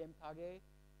BMKG,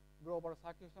 global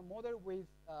circulation model with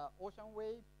ocean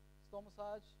wave, storm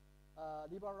surge,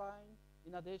 river line,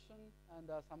 inundation, and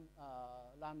some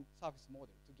land surface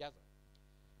model together.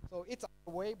 So it's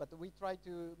a way, but we try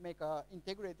to make an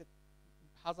integrated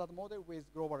hazard model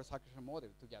with global circulation model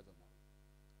together now.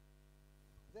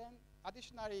 Then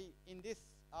additionally, in this,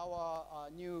 our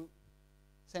new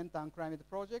Center on Climate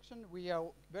Projection, we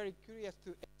are very curious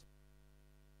to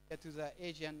get to the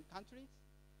Asian countries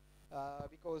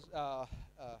because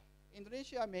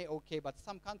Indonesia may okay, but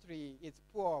some country is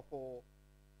poor for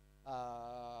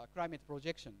climate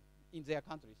projection in their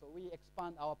country. So we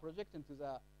expand our projection to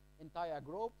the entire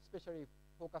globe, especially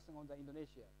focusing on the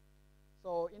Indonesia.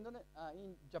 So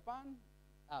in Japan,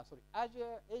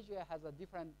 Asia has a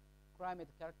different climate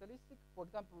characteristic. For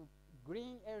example,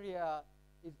 green area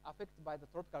is affected by the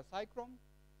tropical cyclone,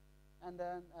 and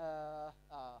then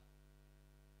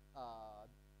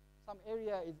some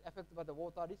area is affected by the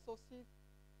water resources,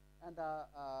 and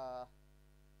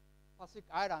Pacific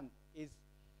Island is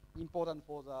important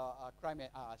for the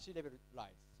climate sea level rise.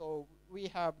 So we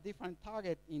have different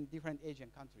targets in different Asian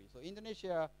countries. So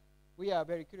Indonesia, we are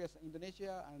very curious in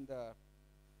Indonesia, and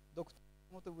Dr.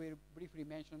 Moto will briefly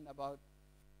mention about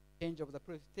change of the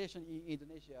precipitation in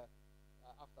Indonesia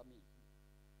after me.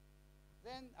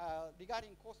 Then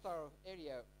regarding coastal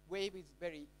area, wave is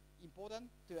very important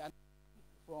to understand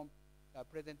from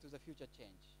present to the future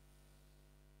change.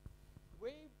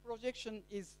 Wave projection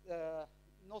is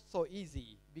not so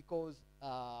easy because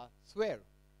swell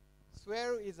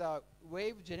is a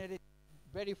wave generated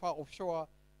very far offshore,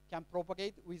 can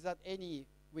propagate without any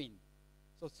wind.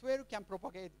 So swell can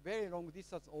propagate very long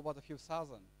distance over the few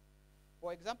thousand.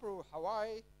 For example,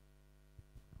 Hawaii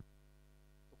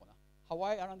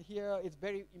around here is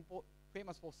very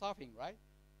famous for surfing, right?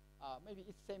 Maybe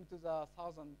it's same to the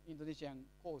southern Indonesian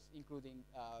coast, including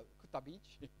Kuta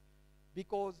Beach,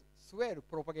 because swell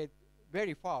propagate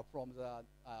very far from the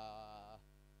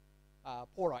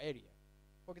polar area.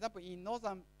 For example, in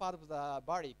northern part of the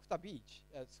Bali, Kuta Beach,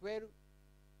 swell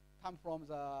come from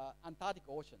the Antarctic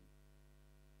Ocean.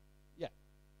 Yeah,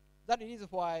 that is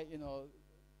why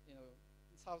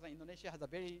southern Indonesia has a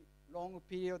very long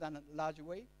period and large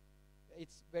wave.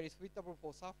 It's very suitable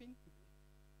for surfing.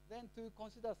 Then to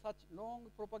consider such long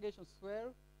propagation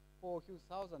swell for few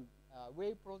thousand,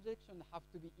 wave projection have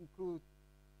to be include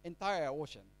entire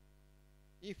ocean.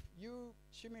 If you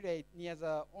simulate near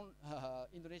the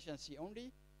Indonesian Sea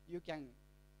only, you can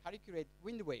calculate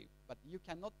wind wave, but you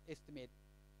cannot estimate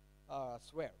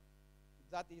swell.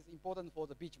 That is important for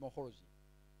the beach morphology.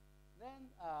 Then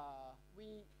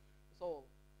so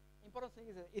important thing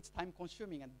is that it's time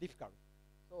consuming and difficult.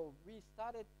 So we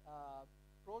started a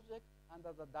project under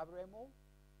the WMO.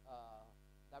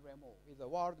 WMO is a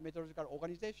World Meteorological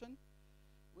Organization.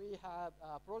 We have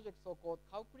a project so-called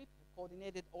COWCLIP,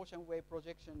 Coordinated Ocean Wave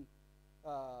Projection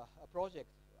project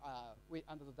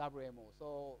under the WMO.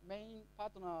 So main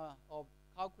partner of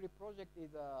COWCLIP project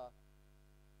is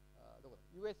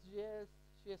USGS,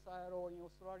 CSIRO in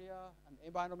Australia, and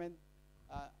Environment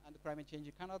and Climate Change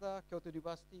in Canada, Kyoto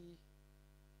University,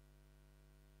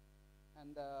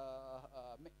 and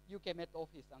UK Met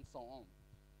Office, and so on.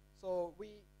 So we,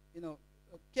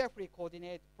 carefully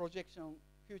coordinate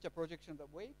future projection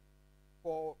of wave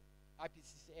for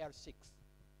IPCC AR6.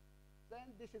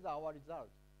 Then this is our result.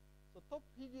 So top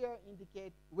figure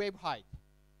indicate wave height,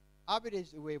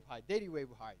 average wave height, daily wave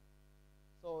height.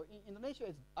 So in Indonesia,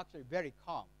 it's actually very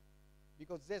calm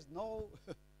because there's no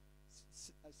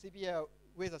severe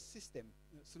weather system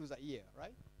through the year,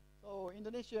 right? So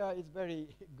Indonesia is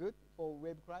very good for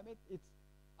wave climate. Its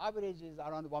average is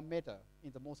around 1 meter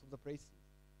in the most of the places.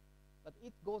 But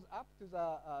it goes up to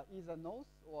the either north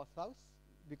or south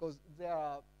because there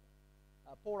are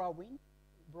polar wind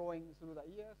blowing through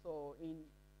the year. So in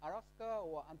Alaska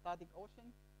or Antarctic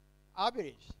Ocean,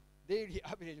 daily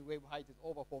average wave height is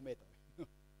over 4 meters.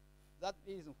 That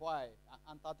is why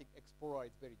Antarctic explorer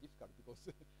is very difficult because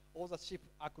all the ships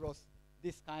across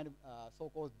this kind of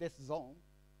so-called death zone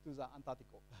to the Antarctic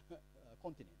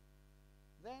continent.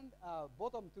 Then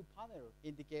bottom two panel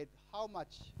indicate how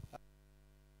much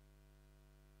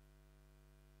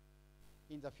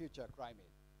in the future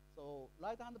climate. So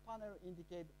right-hand panel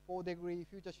indicate 4-degree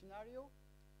future scenario,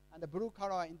 and the blue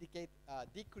color indicate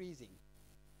decreasing,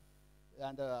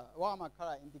 and the warmer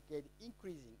color indicate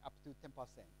increasing up to 10%.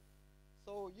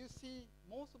 So you see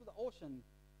most of the ocean,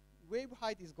 wave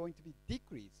height is going to be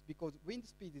decreased because wind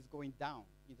speed is going down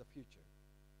in the future.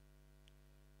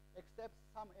 Except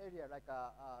some area like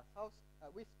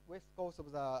west coast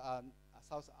of the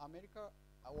South America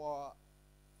or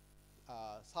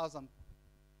Southern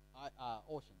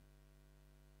Ocean,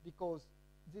 because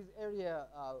this area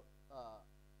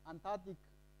Antarctic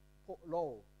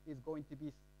low is going to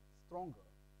be stronger,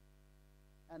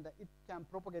 and it can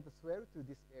propagate the swell to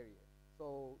this area.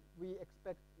 So we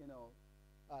expect,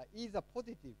 either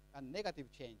positive and negative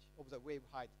change of the wave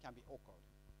height can be occurred.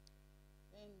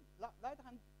 In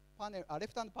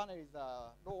left-hand panel is a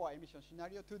lower emission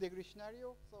scenario, 2-degree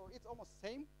scenario. So it's almost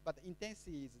same, but the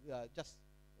intensity is just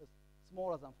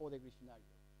smaller than 4-degree scenario.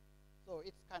 So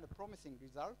it's kind of promising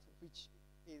result, which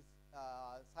is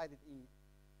cited in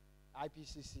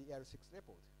IPCC AR6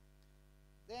 report.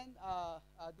 Then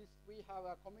we have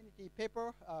a community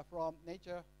paper from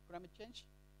Nature Climate Change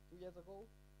 2 years ago.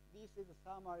 This is a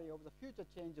summary of the future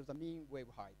change of the mean wave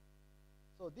height.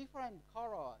 So different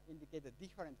color indicate the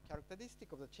different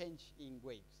characteristic of the change in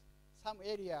waves. Some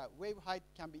area wave height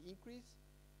can be increased,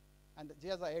 and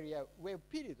the other area wave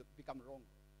period become longer.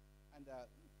 And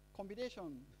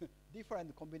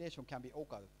different combination can be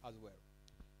occurred as well.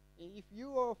 If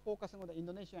you are focusing on the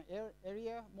Indonesian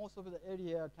area, most of the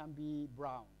area can be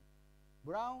brown.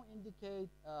 Brown indicate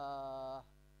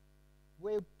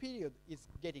wave period is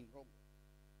getting longer,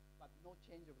 but no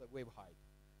change of the wave height.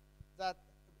 That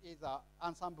is an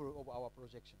ensemble of our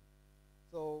projection.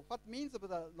 So what means of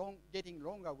the getting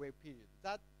longer wave period?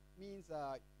 That means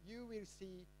you will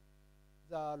see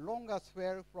the longer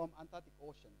swell from Antarctic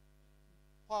Ocean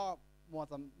far more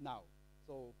than now.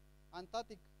 So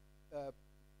Antarctic,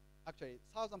 actually,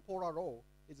 southern polar low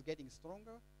is getting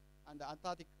stronger, and the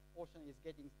Antarctic Ocean is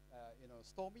getting,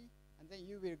 stormy, and then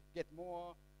you will get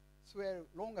more swell,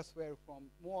 longer swell from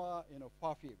more,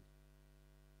 far field.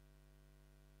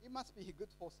 It must be good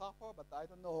for surfer, but I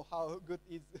don't know how good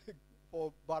it is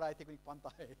for Balai Teknik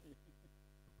Pantai.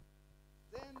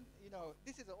 Then,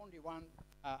 this is only one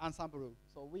ensemble.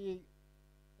 So we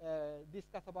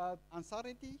discuss about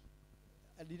uncertainty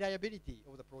and reliability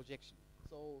of the projection.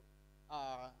 So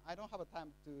I don't have a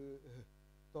time to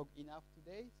talk enough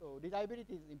today. So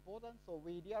reliability is important. So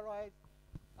we realize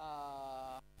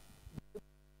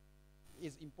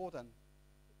is important,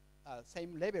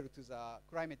 same level to the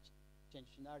climate change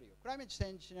scenario. Climate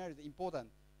change scenario is important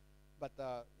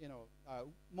but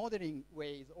modeling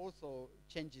ways also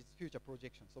changes future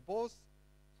projection. So both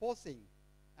forcing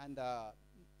and a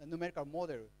numerical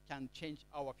model can change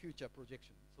our future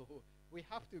projection. So we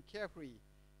have to carefully,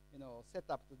 set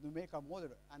up the numerical model,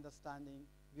 understanding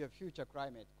your future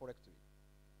climate correctly.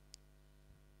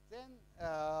 Then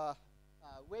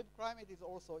wave climate is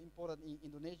also important in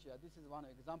Indonesia. This is one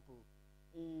example.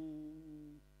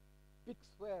 In Big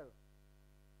Swell,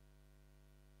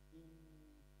 in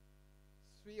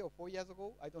 3 or 4 years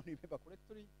ago, I don't remember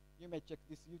correctly. You may check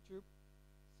this YouTube.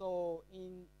 So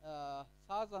in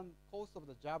southern coast of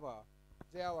the Java,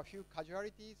 there are a few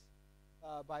casualties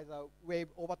by the wave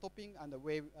overtopping and the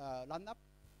wave run-up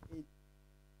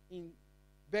in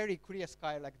very clear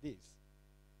sky like this.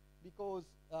 Because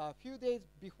a few days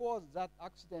before that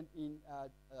accident in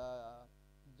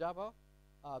Java,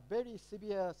 very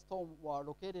severe storm were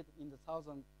located in the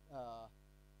southern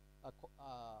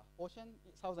ocean,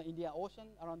 southern Indian Ocean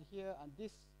around here, and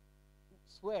this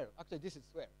swell, actually this is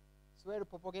swell. Swell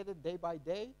propagated day by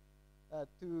day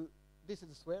this is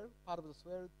the swell, part of the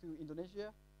swell to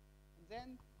Indonesia. And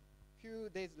then few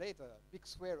days later, big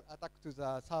swell attacked to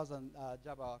the southern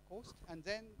Java coast, and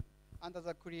then under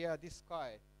the clear this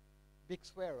sky, big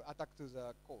swell attacked to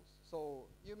the coast. So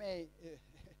you may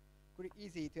pretty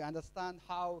easy to understand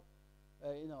how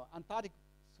Antarctic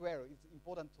swell is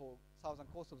important to southern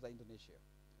coast of the Indonesia.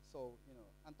 So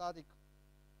Antarctic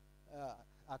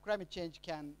climate change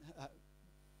can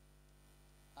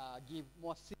give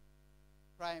more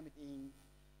climate in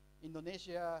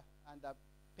Indonesia and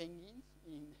penguins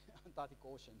in Antarctic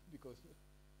Ocean, because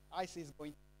ice is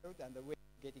going out and the wave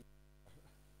is getting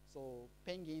so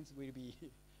penguins will be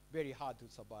very hard to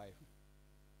survive.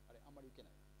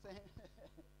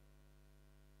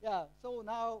 Yeah, so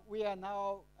now we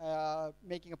are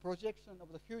making a projection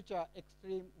of the future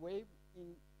extreme wave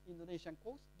in Indonesian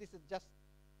coast. This is just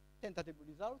tentative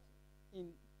results in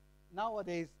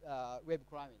nowadays wave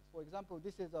climate. For example,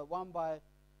 this is a 1 by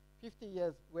 50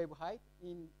 years wave height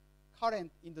in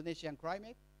current Indonesian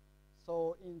climate.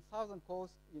 So in southern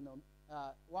coast,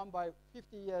 1 by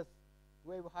 50 years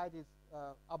wave height is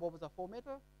above the 4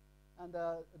 meter. And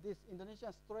this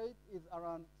Indonesian Strait is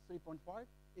around 3.5.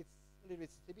 It's a little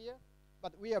bit severe,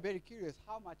 but we are very curious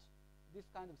how much this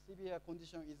kind of severe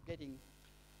condition is getting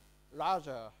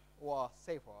larger or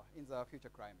safer in the future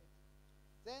climate.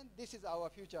 Then this is our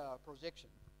future projection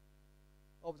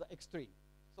of the extreme.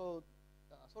 So,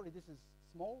 sorry, this is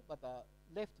small, but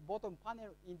left bottom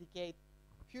panel indicate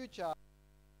future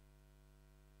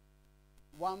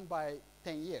 1 by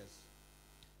 10 years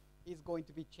is going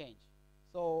to be changed.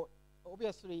 So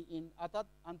obviously in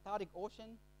Antarctic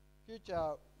Ocean,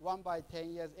 future 1 by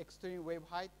 10 years extreme wave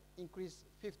height increase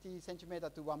 50 centimeter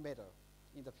to 1 meter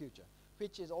in the future,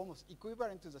 which is almost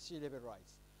equivalent to the sea level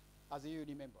rise, as you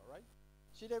remember, right?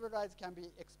 Sea level rise can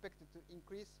be expected to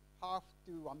increase half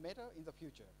to 1 meter in the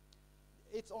future.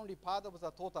 It's only part of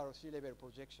the total sea level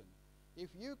projection. If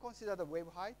you consider the wave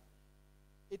height,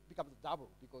 it becomes double,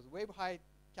 because wave height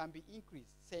can be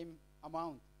increased same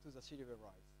amount to the sea level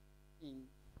rise in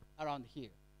around here.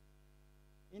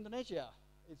 Indonesia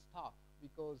is tough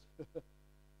because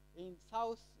in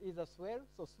south is a swell,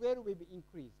 so swell will be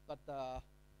increased, but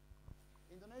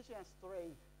Indonesian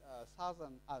Strait,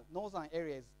 northern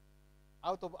areas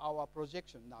out of our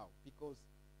projection now, because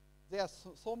there are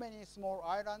so many small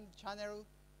island channels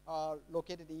are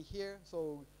located in here.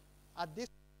 So at this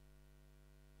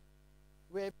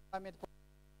wave climate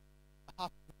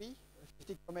have to be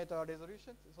 50 kilometer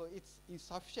resolution, so it's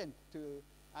insufficient to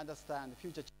understand the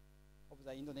future of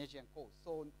the Indonesian coast.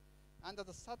 So under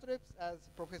the SATREPS, as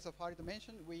Professor Farid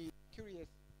mentioned, we are curious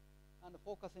and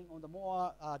focusing on the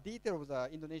more detail of the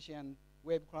Indonesian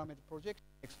wave climate projection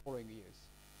next following years.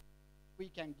 We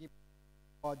can give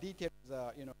more details,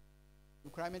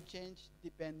 climate change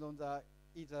depend on the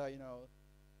either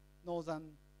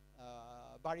northern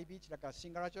Bali Beach like a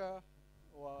Singaraja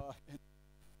or and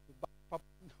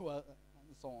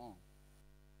so on.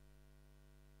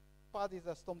 Part is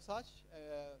a storm surge.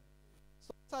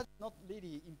 Storm surge is not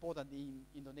really important in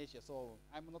Indonesia, so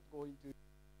I'm not going to.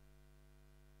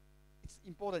 It's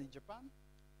important in Japan.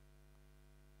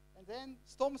 And then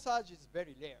storm surge is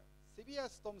very rare. Severe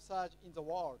storm surge in the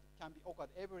world can be occurred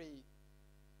every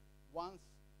once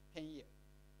 10 years.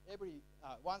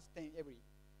 Once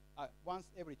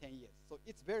every 10 years. So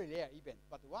it's very rare event.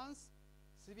 But once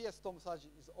severe storm surge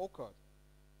is occurred,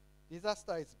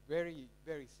 disaster is very,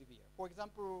 very severe. For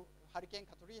example, Hurricane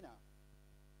Katrina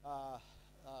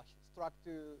struck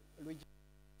to Louisiana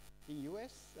in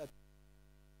US.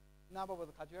 Number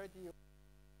of casualty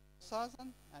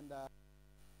 1,000, and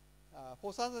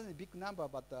 4,000 is a big number,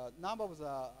 but the number of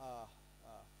the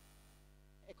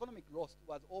economic loss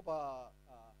was over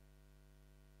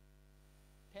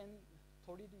 10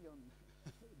 trillion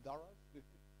dollars,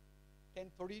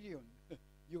 10 trillion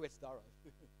US dollars.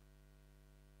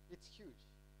 It's huge.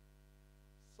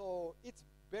 So it's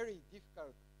very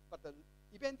difficult, but the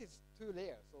event is two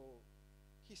layers. So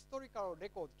historical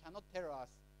record cannot tell us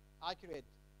accurate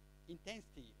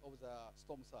intensity of the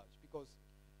storm surge because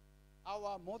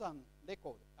our modern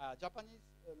record, Japanese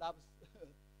loves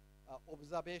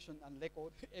observation and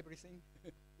record everything.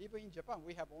 Even in Japan,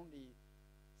 we have only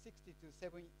 60 to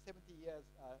 70 years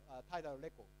tidal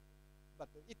record. But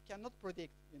it cannot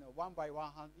predict, 1 by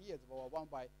 100 years or 1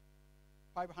 by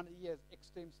 500 years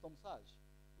extreme storm surge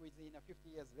within a 50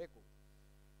 years record.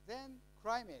 Then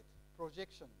climate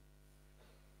projection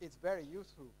is very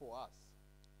useful for us.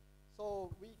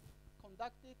 So we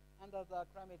conducted, under the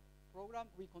climate program,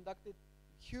 we conducted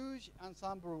huge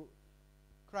ensemble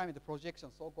climate projection,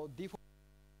 so-called default.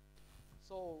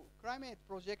 So climate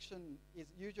projection is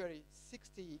usually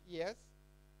 60 years.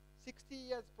 60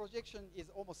 years projection is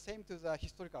almost same to the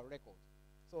historical record.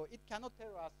 So it cannot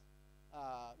tell us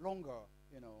longer,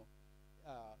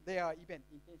 their event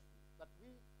intensity. But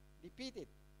we repeated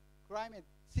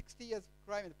 60 years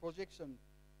climate projection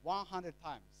 100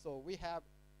 times. So we have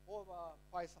over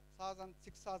 5,000,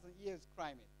 6,000 years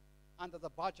climate under the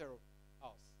virtual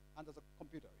house, under the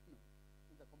computer,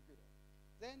 in the computer.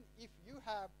 Then if you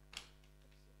have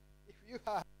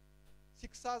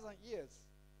 6,000 years,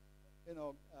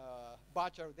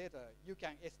 virtual data, you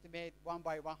can estimate 1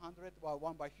 by 100 or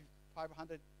 1 by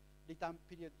 500 return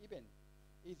period event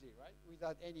easy, right?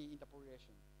 Without any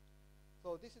interpolation.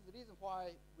 So this is the reason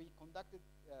why we conducted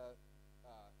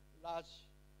large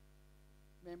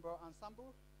member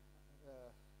ensemble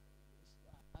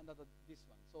under this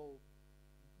one. So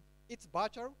it's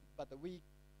virtual, but we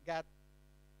got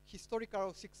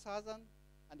historical 6,000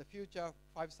 and the future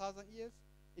 5,000 years.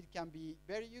 It can be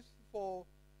very useful for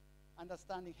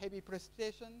understanding heavy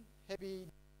precipitation, heavy,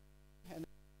 and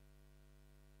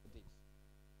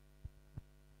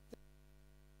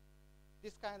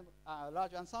this kind of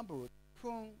large ensemble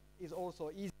is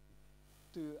also easy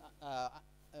to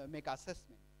make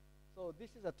assessment. So this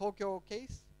is a Tokyo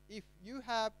case. If you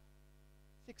have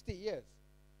 60 years,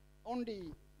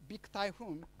 only big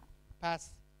typhoon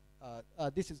pass,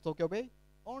 this is Tokyo Bay,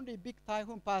 only big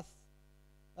typhoon pass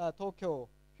Tokyo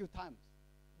few times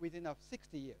within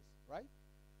 60 years, right?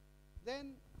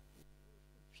 Then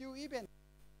few events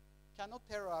cannot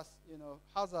tell us,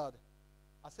 hazard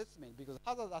assessment, because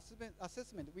hazard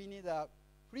assessment, we need a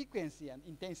frequency and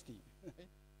intensity, right?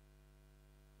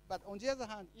 But on the other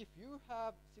hand, if you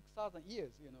have 6,000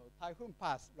 years, typhoon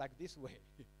pass like this way,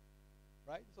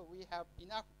 right? So we have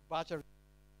enough virtual.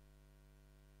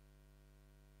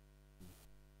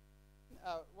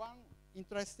 One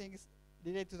interesting is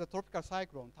related to the tropical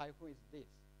cyclone, typhoon, is this.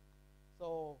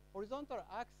 So horizontal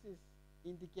axis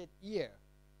indicate year,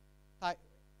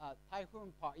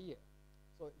 typhoon per year.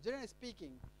 So generally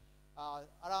speaking,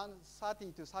 around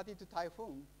 30 to 32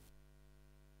 typhoon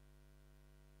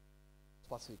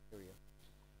Pacific area.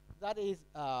 That is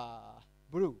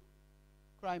blue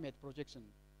climate projection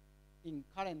in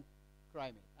current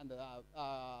climate, and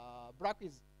black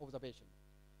is observation.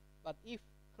 But if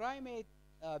climate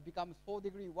becomes 4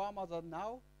 degrees warmer than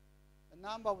now, the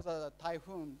number of the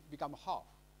typhoon become half.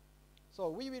 So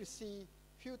we will see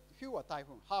fewer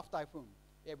typhoon, half typhoon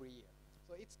every year.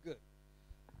 So it's good.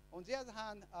 On the other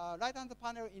hand, right-hand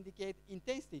panel indicate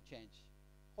intensity change.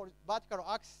 Vertical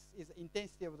axis is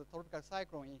intensity of the tropical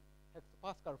cyclone in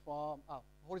hectopascal from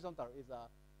horizontal is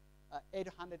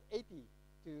 880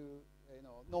 to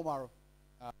normal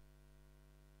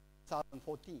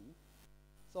 2014.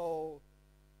 So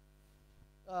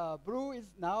blue is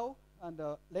now and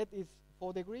red is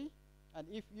 4 degrees. And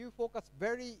if you focus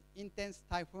very intense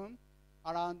typhoon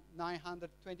around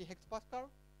 920 hectopascal,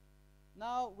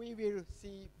 now we will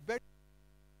see very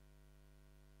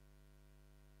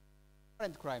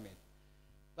current climate.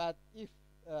 But if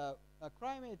a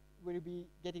climate will be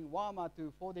getting warmer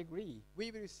to 4 degrees,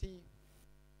 we will see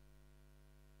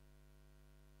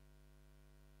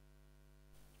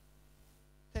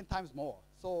ten times more.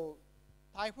 So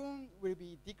typhoon will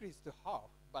be decreased to half,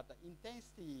 but the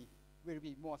intensity will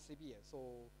be more severe.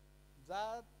 So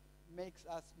that makes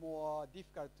us more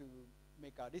difficult to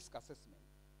make a risk assessment.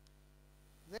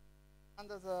 Then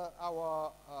under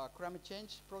our climate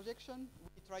change projection,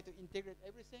 we try to integrate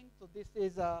everything. So this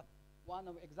is one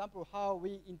of example how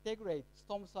we integrate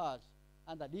storm surge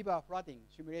and the river flooding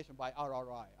simulation by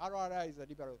RRI. RRI is a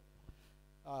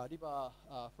river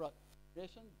flood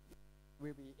simulation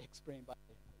will be explained by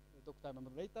Dr.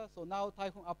 Yamamoto later. So now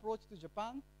typhoon approach to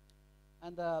Japan,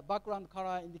 and the background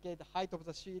color indicate the height of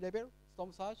the sea level,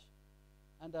 storm surge,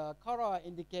 and the color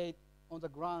indicate on the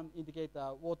ground indicate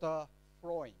water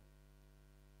flowing,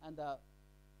 and the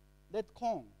red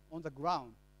cone on the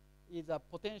ground is a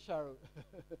potential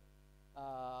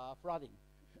flooding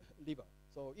river.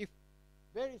 So if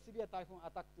very severe typhoon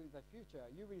attack in the future,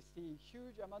 you will see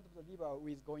huge amount of the river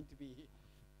is going to be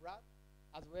flood,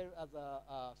 as well as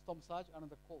a storm surge on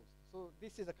the coast. So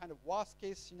this is a kind of worst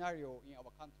case scenario in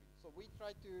our country. So we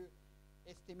try to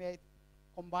estimate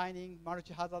combining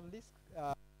multi-hazard risk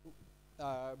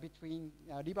between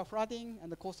river flooding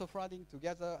and the coastal flooding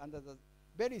together under the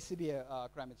very severe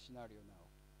climate scenario now.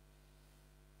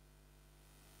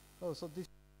 Oh, so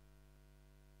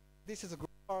this is a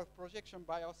global projection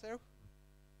by ourselves.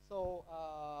 So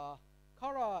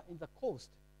color in the coast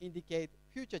indicate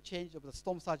future change of the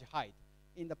storm surge height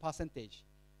in the percentage.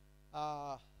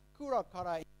 Cooler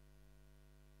color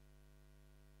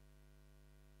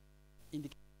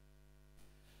indicate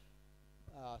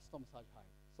storm surge height.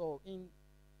 So in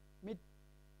mid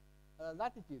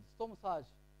latitude, storm surge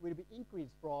will be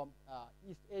increased from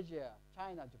East Asia,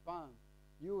 China, Japan,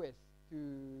 US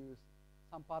to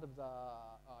some part of the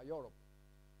Europe.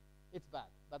 It's bad,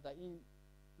 but in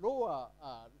lower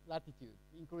latitude,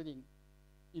 including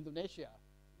Indonesia,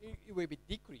 it will be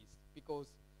decreased because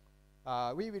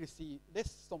we will see less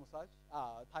storm surge,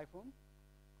 typhoon,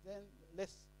 then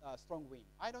less strong wind.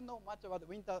 I don't know much about the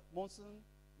winter monsoon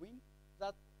wind.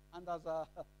 That under the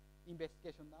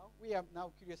investigation now. We are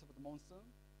now curious about the monsoon.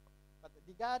 But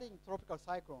regarding tropical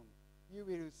cyclone, you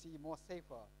will see more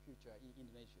safer future in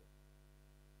Indonesia.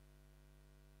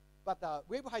 But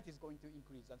wave height is going to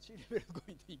increase and sea level is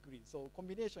going to increase. So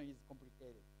combination is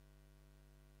complicated.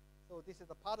 So this is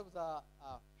a part of the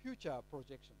future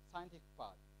projection, scientific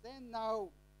part. Then now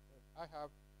I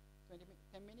have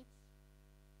 10 minutes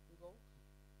to go.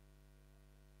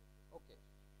 Okay,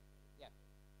 yeah.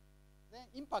 Then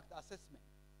impact assessment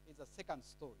is a second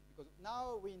story because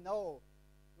now we know,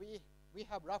 we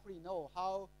have roughly know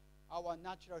how our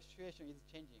natural situation is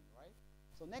changing, right?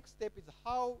 So next step is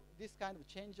how this kind of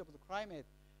change of the climate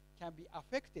can be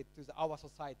affected to our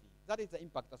society. That is the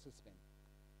impact assessment.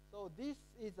 So this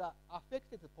is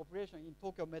affected population in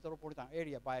Tokyo metropolitan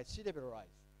area by sea level rise.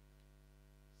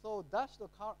 So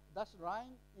dashed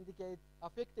line indicate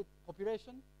affected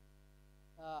population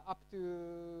up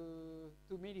to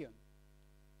 2 million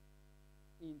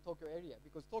in Tokyo area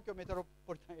because Tokyo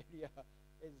metropolitan area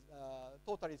is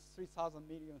totally 3,000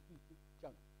 million,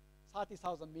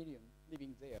 30,000 million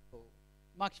living there. So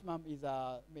maximum is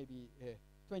maybe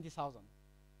 20,000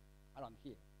 around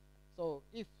here. So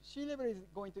if sea level is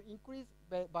going to increase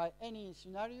by any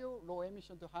scenario, low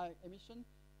emission to high emission,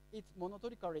 it's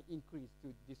monotonically increased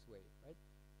to this way, right?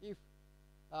 If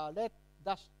red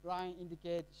dashed line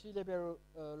indicate sea level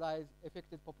rise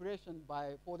affected population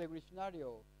by 4-degree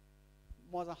scenario,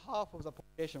 more than half of the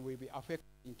population will be affected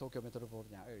in Tokyo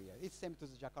metropolitan area. It's same to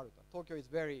Jakarta. Tokyo is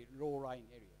very low-lying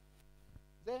area.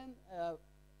 Then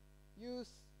you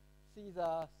see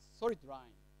the solid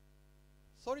line.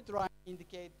 Solid line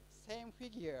indicate same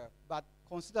figure, but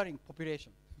considering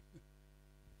population.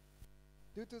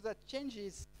 Due to the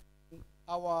changes in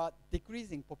our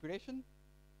decreasing population,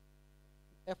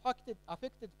 affected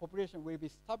population will be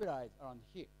stabilized around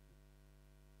here.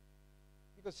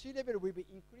 Because sea level will be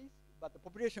increased, but the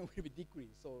population will be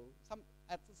decreased. So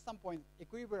at some point,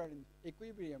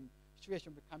 equilibrium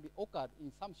situation can be occurred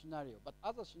in some scenario, but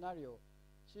other scenario,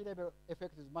 sea level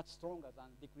effect is much stronger than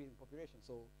decreasing population.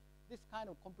 So this kind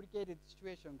of complicated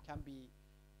situation can be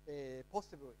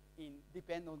possible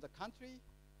depend on the country,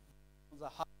 on the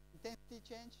high intensity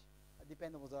change,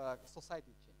 depend on the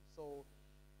society change. So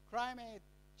climate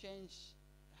change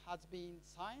has been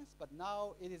science, but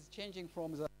now it is changing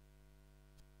from the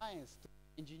science to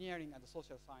engineering and the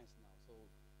social science now. So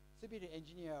civil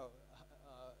engineer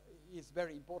is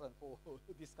very important for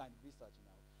this kind of research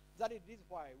now. That is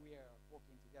why we are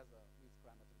working together with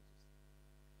climatologists.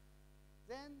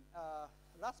 Then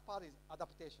last part is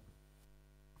adaptation.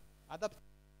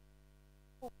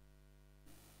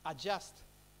 Adjust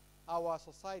our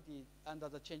society under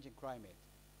the changing climate.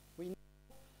 We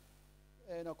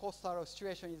know, coastal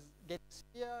situation is getting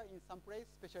severe in some place,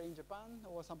 especially in Japan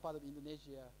or some part of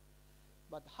Indonesia.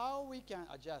 But how we can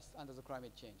adjust under the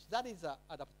climate change? That is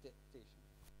adaptation.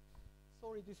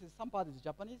 Sorry, this is some part is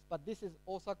Japanese, but this is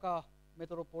Osaka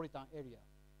metropolitan area.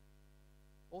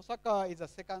 Osaka is the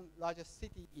second largest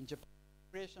city in Japan.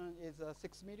 Population is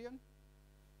 6 million.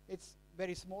 It's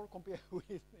very small compared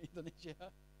with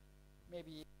Indonesia.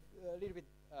 maybe a little bit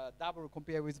double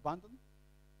compared with Bandung.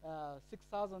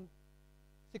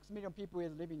 6 million people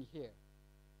is living here.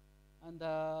 And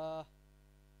dark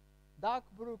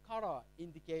blue color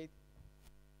indicate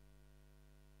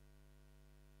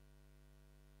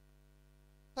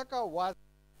Osaka was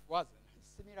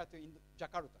similar to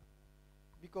Jakarta,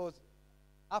 because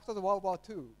after the World War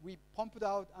II, we pumped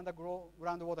out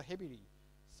underground water heavily.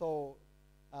 So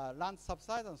land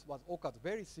subsidence was occurred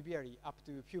very severely up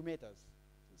to a few meters,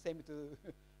 same to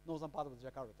northern part of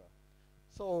Jakarta.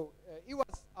 So it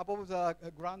was above the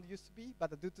ground used to be,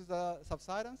 but due to the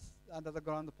subsidence under the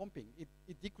ground pumping, it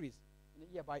decreased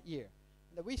year by year.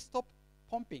 And we stopped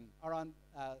pumping around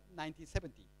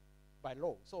 1970 by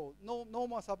law. So no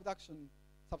more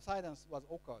subsidence was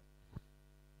occurred.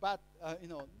 But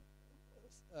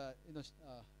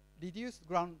reduced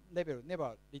ground level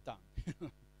never returned.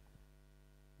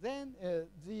 Then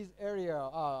these areas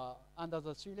are under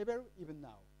the sea level even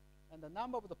now. And the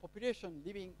number of the population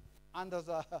living under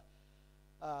the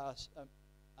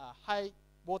high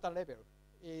water level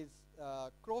is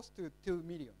close to 2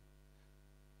 million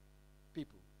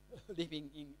people living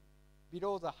in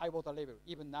below the high water level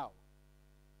even now.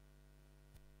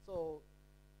 So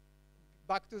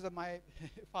back to my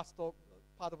first talk,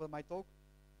 part of my talk,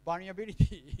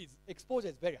 vulnerability exposure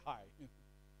is very high.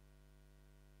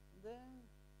 Then,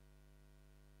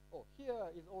 here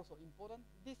is also important.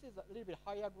 This is a little bit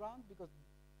higher ground because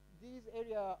these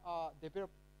areas are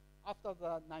developed after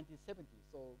the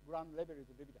 1970s, so ground level is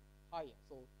a little bit higher.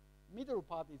 So middle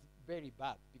part is very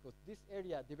bad because this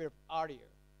area developed earlier,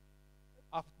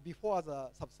 before the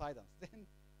subsidence. Then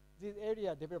this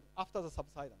area developed after the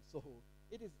subsidence. So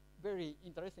it is very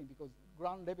interesting because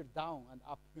ground level down and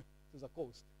up to the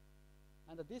coast.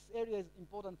 And this area is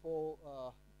important for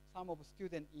some of the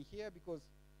students in here because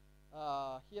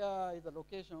here is the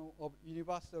location of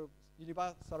Universal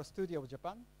Studio of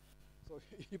Japan. So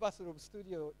Universal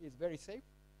Studio is very safe,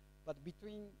 but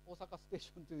between Osaka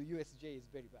Station to USJ is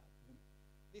very bad.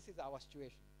 This is our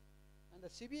situation. And the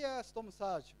severe storm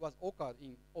surge was occurred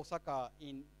in Osaka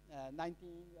in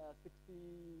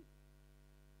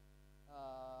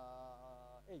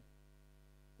 1968.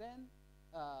 Then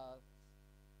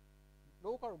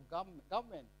local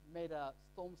government made a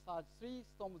three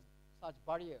storm surge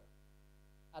barrier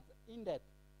at the inlet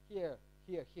here,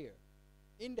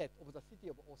 inlet of the city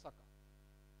of Osaka,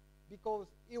 because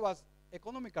it was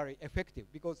economically effective.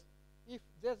 Because if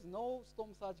there's no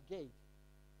storm surge gate,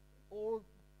 all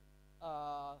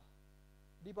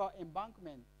river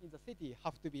embankment in the city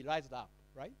have to be raised up,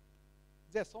 right?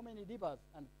 There are so many rivers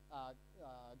and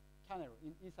canal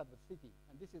inside the city,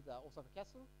 and this is Osaka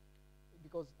Castle,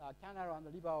 because canal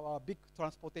and river were big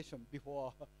transportation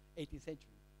before 18th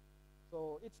century.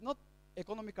 So it's not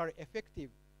economically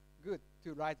effective good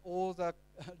to raise all the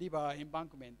river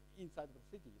embankment inside the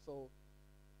city. So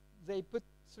they put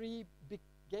 3 big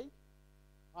gates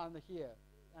on here,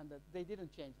 and they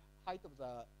didn't change height of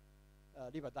the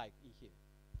river dike in here.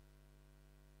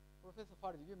 Professor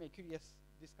Farid, you may curious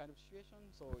this kind of situation,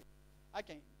 so I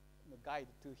can guide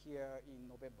to here in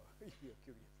November if you're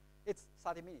curious. It's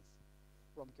 30 minutes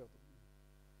from Kyoto.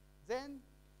 Then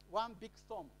one big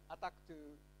storm attacked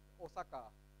to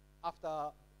Osaka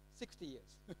after 60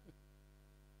 years.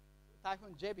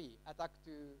 Typhoon Jebi attacked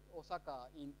to Osaka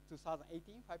in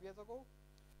 2018, 5 years ago.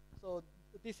 So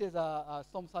this is a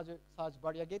storm surge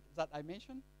barrier gate that I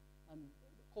mentioned, and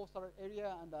coastal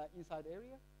area and inside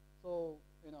area. So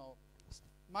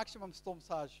maximum storm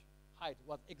surge height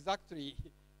was exactly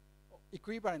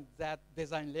equivalent that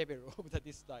design level of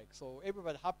this dike. So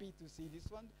everybody happy to see this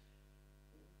one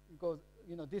because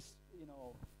this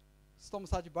storm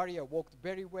surge barrier worked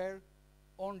very well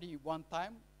only one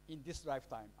time in this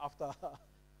lifetime after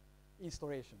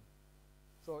installation.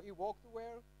 So it worked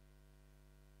well,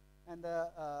 and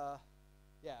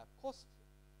cost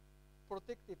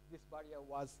protected this barrier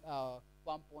was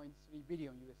 1.3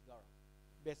 billion US dollar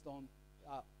based on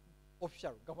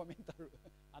official governmental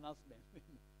announcement.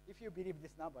 If you believe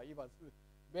this number, it was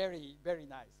very, very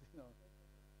nice.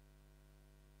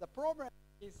 The problem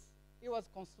is it was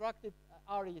constructed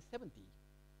early 70s.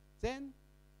 Then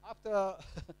after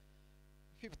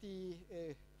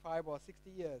 55 or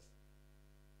 60 years,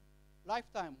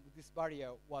 lifetime of this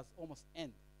barrier was almost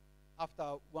end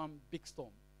after one big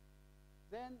storm.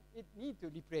 Then it need to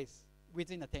replace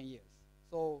within 10 years.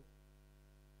 So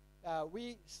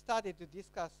we started to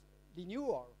discuss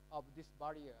renewal of this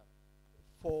barrier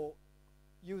for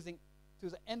using to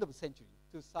the end of the century,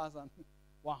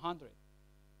 2100.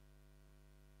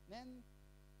 Then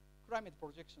climate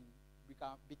projection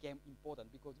became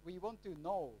important because we want to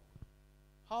know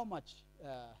how much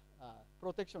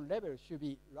protection level should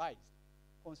be raised,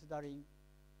 considering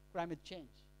climate change,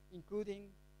 including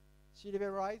sea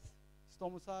level rise,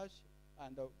 storm surge,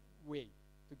 and wave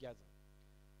together.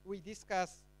 We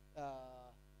discussed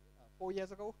 4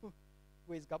 years ago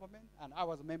with government, and I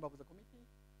was a member of the committee.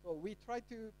 So we tried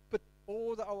to put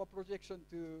all our projection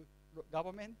to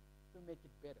government to make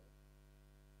it better.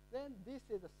 Then this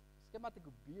is a schematic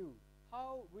view,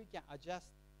 how we can adjust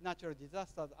natural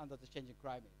disasters under the changing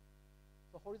climate.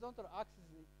 So horizontal axis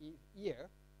is year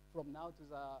from now to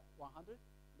the 100.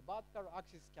 The vertical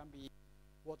axis can be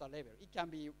water level. It can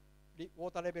be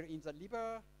water level in the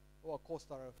river or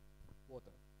coastal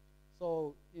water.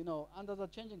 So, under the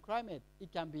changing climate,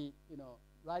 it can be,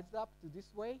 raised up to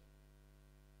this way.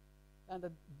 And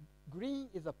the green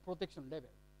is a protection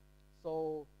level.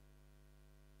 So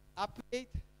update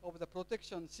of the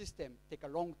protection system take a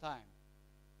long time.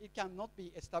 It cannot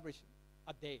be established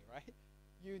a day, right?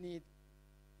 You need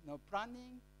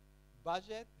planning,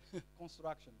 budget,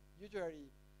 construction. Usually,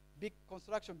 big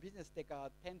construction business take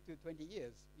 10 to 20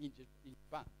 years in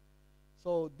Japan.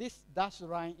 So this dashed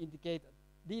line indicates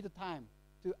lead time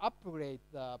to upgrade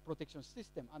the protection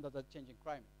system under the changing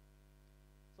climate.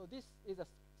 So this is a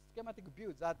schematic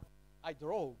view that I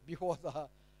drew before the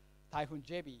Typhoon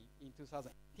Jebi in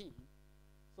 2018.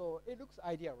 So it looks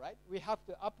ideal, right? We have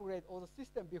to upgrade all the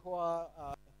system before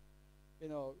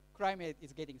climate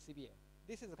is getting severe.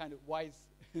 This is a kind of wise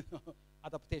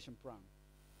adaptation plan.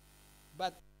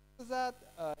 But that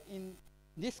in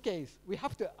this case, we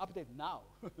have to update now.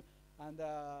 And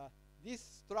this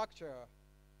structure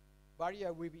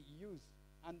barrier will be used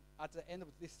at the end of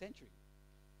this century.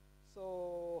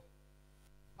 So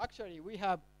actually, we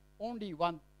have only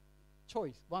one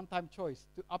time choice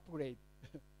to upgrade.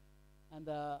 And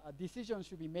a decision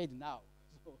should be made now.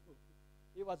 So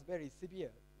it was very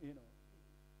severe,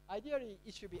 Ideally,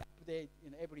 it should be updated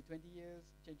every 20 years,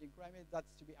 changing climate, that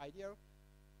should be ideal.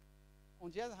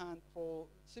 On the other hand, for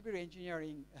civil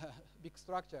engineering big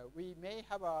structure, we may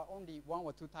have only 1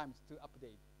 or 2 times to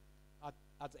update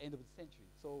at the end of the century.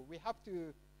 So we have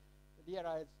to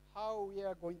realize how we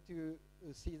are going to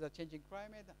see the changing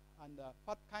climate and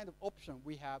what kind of option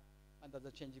we have under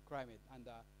the changing climate and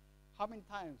how many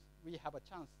times we have a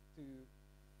chance to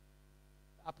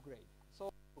upgrade.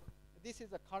 So this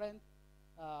is a current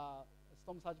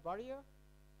storm surge barrier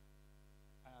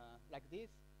like this.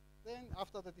 Then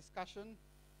after the discussion,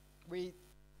 we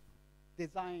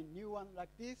design new one like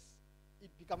this.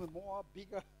 It becomes more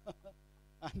bigger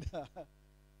and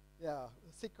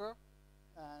thicker,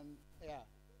 and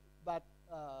But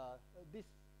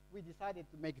we decided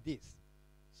to make this.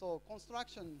 So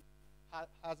construction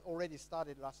has already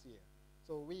started last year.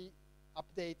 So we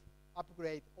upgrade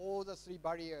all the 3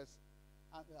 barriers,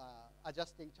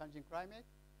 adjusting changing climate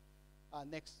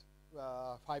next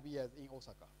 5 years in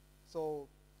Osaka. So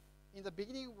in the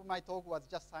beginning, my talk was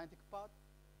just scientific part,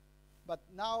 but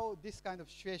now this kind of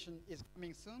situation is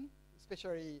coming soon.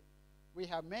 Especially, we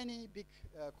have many big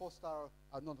coastal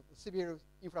civil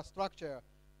infrastructure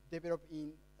developed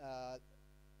in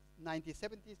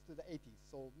 1970s to the 80s.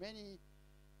 So many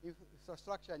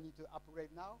infrastructure need to upgrade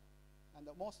now, and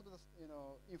most of the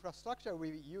infrastructure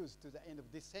we use to the end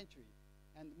of this century,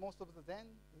 and most of them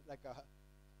like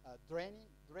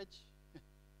dredge,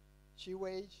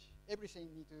 sewage, everything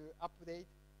need to update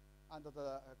under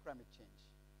the climate change.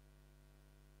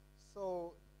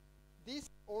 So this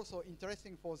also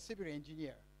interesting for civil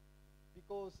engineer,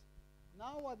 because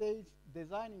nowadays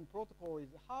designing protocol is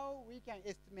how we can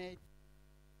estimate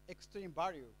extreme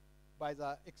value by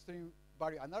the extreme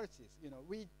value analysis.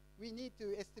 We need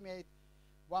to estimate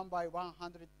 1 by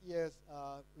 100 years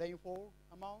rainfall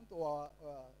amount or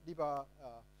river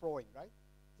flowing, right?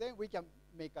 Then we can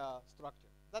make a structure.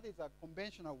 That is a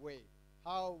conventional way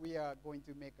how we are going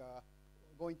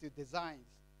to design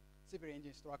civil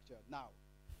engine structure now.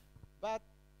 But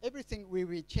everything will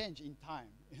change in time.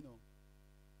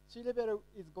 Sea level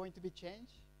is going to be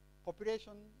changed.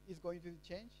 Population is going to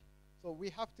change. So we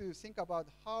have to think about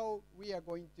how we are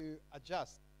going to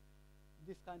adjust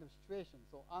this kind of situation.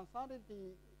 So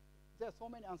uncertainty, there are so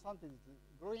many uncertainties.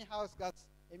 Greenhouse gas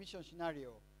emission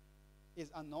scenario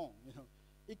is unknown.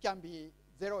 It can be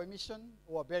 0 emission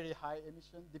or very high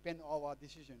emission, depending on our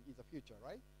decision in the future,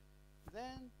 right?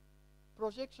 Then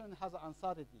projection has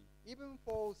uncertainty. Even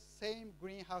for same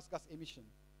greenhouse gas emission,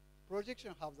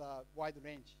 projection has a wide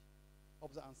range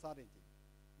of the uncertainty.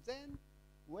 Then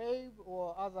wave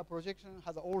or other projection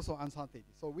has also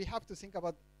uncertainty. So we have to think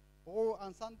about all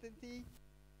uncertainty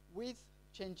with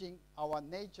changing our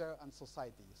nature and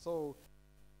society. So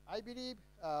I believe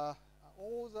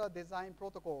all the design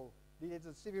protocol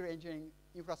related to civil engineering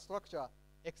infrastructure,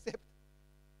 except,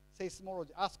 say, small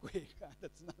earthquake and the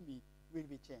tsunami will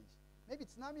be changed. Maybe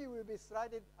tsunami will be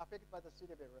slightly affected by the sea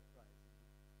level rise.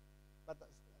 But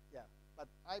yeah, but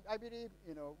I believe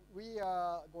we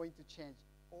are going to change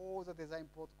all the design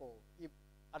protocol, if,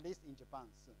 at least in Japan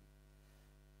soon.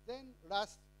 Then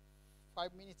last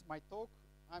 5 minutes my talk,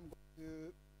 I'm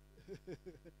going to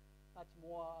touch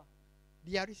more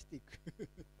realistic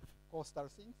coastal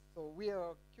things. So we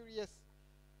are curious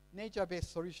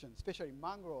nature-based solutions, especially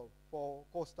mangrove for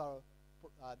coastal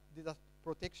disaster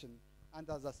protection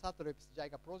under the SATREP's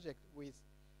JICA project with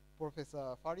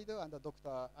Professor Farido and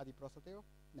Dr. Adi Prasateo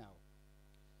now.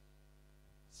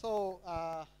 So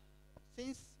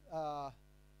since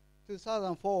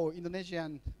 2004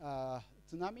 Indonesian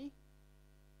tsunami,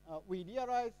 we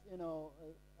realized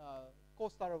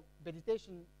coastal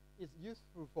vegetation is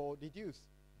useful for reduce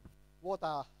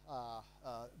water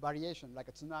variation like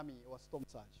a tsunami or storm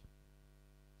surge.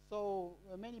 So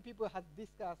many people have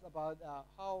discussed about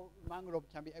how mangrove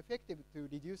can be effective to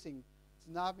reducing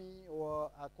tsunami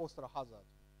or coastal hazard.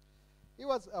 It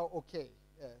was okay.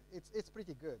 It's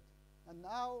pretty good. And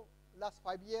now, last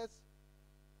 5 years,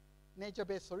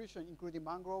 nature-based solution, including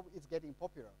mangrove, is getting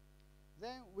popular.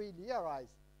 Then we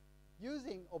realized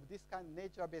using of this kind of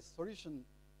nature-based solution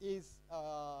is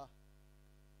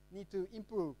need to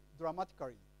improve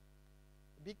dramatically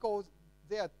because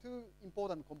there are two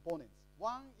important components.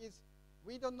 One is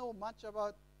we don't know much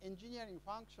about engineering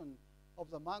function of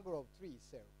the mangrove tree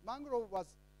itself. Mangrove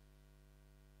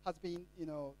has been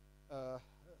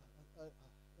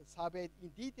surveyed in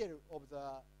detail of the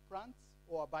plants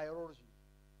or biology,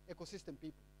 ecosystem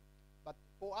people. But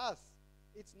for us,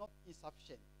 it's not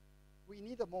insufficient. We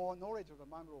need more knowledge of the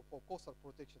mangrove for coastal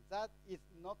protection. That is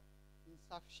not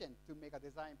insufficient to make a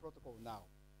design protocol now.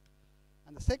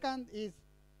 And the second is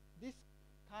this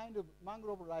kind of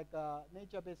mangrove-like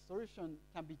nature-based solution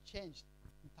can be changed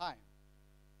in time.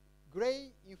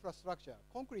 Gray infrastructure,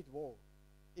 concrete wall,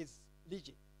 is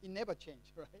rigid. It never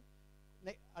changes,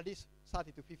 right? At least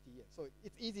 30 to 50 years. So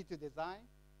it's easy to design.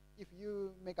 If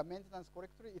you make a maintenance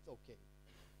correctly, it's okay.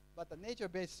 But the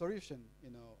nature-based solution,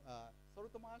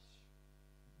 salt marsh,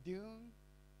 dune,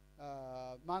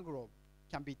 mangrove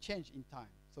can be changed in time.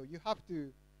 So you have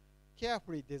to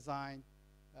carefully design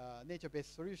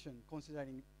nature-based solution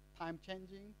considering time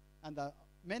changing, and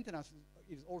maintenance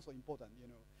is also important.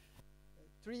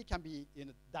 Tree can be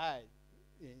died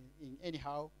in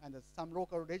anyhow, and some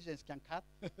local residents can cut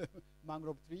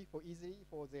mangrove tree for easily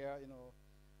for their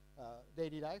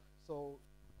daily life. So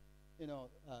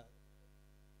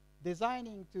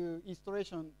designing to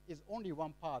installation is only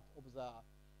one part of the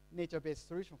nature-based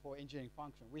solution for engineering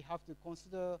function. We have to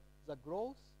consider the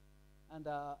growth and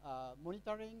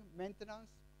monitoring, maintenance,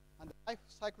 and the life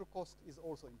cycle cost is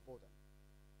also important.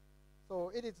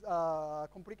 So it is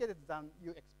complicated than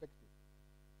you expected.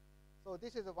 So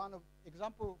this is one of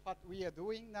example of what we are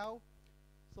doing now.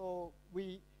 So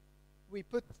we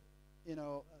put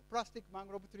plastic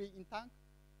mangrove tree in tank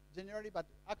generally, but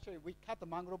actually we cut the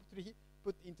mangrove tree,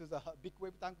 put into the big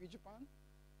wave tank in Japan.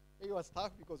 It was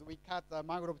tough because we cut the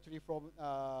mangrove tree from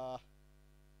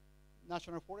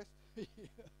national forest.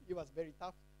 It was very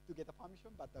tough to get a permission,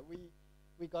 but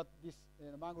we got this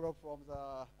mangrove from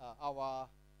our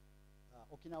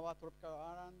Okinawa tropical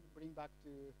island, bring back to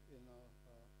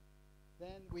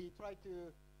then we try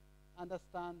to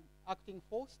understand acting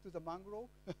force to the mangrove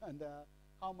and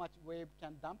how much wave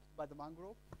can dump by the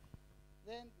mangrove.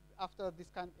 Then after this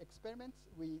kind of experiments,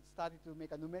 we started to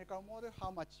make a numerical model how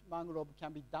much mangrove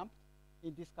can be dumped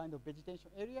in this kind of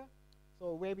vegetation area.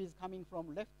 So wave is coming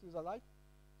from left to the right.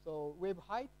 So wave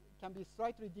height can be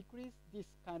slightly decreased this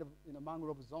kind of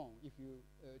mangrove zone if you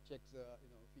check the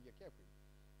figure carefully.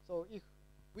 So if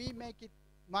we make it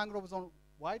mangrove zone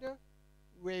wider,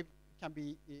 wave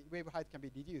height can be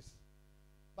reduced.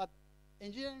 But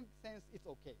engineering sense, it's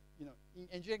okay. In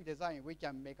engineering design, we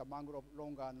can make a mangrove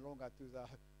longer and longer to the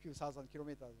few thousand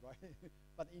kilometers, right?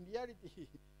 But in reality,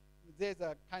 there's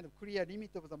a kind of clear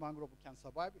limit of the mangrove can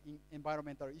survive in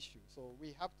environmental issues. So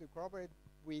we have to collaborate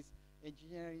with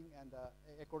engineering and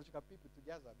ecological people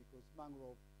together because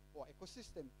mangrove or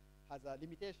ecosystem has a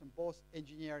limitation, both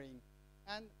engineering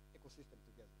and ecosystem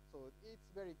together. So it's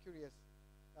very curious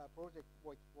project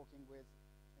working with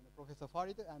Professor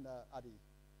Farid and Adi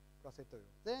Prasateo.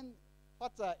 Then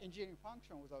what's the engineering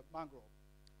function with a mangrove?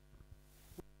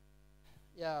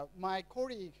 Yeah, my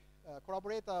colleague,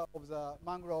 collaborator of the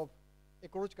mangrove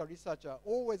ecological researcher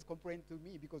always complain to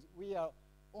me because we are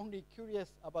only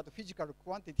curious about the physical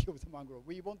quantity of the mangrove.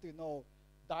 We want to know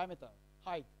diameter,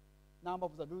 height, number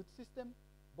of the root system,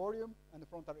 volume, and the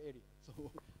frontal area.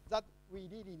 So that we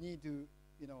really need to,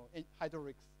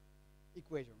 hydraulics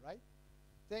equation, right?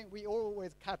 Then we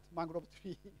always cut mangrove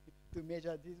tree to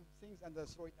measure these things and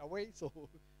throw it away. So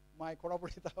my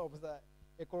collaborator of the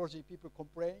ecology people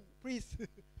complain, please,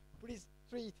 please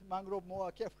treat mangrove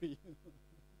more carefully.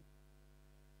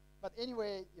 But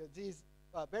anyway, these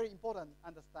very important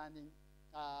understanding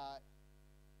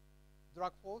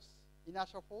drag force,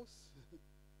 inertial force,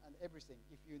 and everything,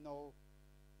 if you know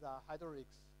the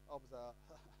hydraulics of the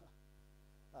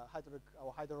hydraulic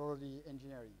or hydrology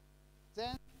engineering.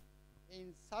 Then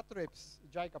in SATREP's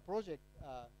JICA project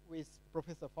with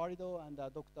Professor Farido and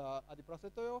Dr.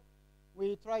 Adiprasetoyo,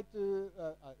 we try to,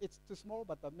 it's too small,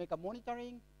 but make a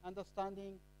monitoring,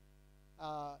 understanding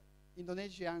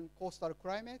Indonesian coastal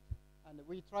climate, and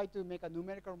we try to make a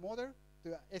numerical model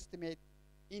to estimate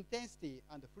intensity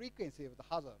and frequency of the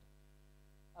hazard.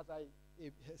 As I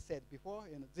said before,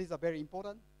 these are very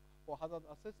important for hazard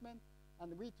assessment,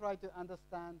 and we try to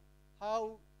understand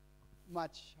how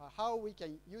we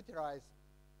can utilize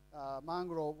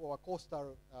mangrove or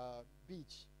coastal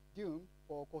beach dune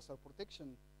for coastal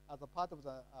protection as a part of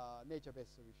the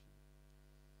nature-based solution.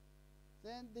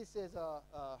 Then this is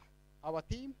our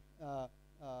team,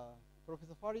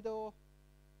 Professor Farido,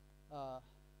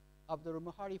 Abdul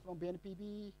Muhari from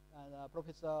BNPB, and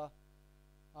Professor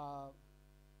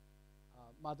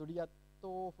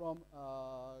Madhuriato from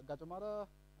Gajah Mada,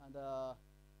 and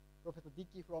Professor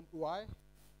Dicky from UI.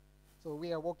 So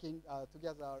we are working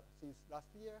together since last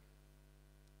year.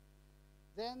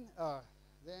 Then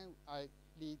I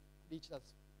reached a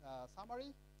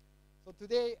summary. So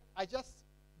today I just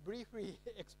briefly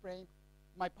explained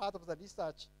my part of the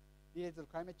research related to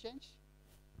climate change.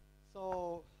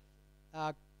 So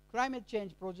climate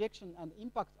change projection and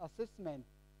impact assessment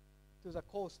to the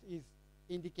coast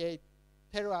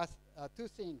tell us two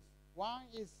things. One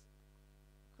is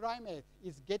climate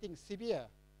is getting severe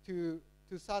to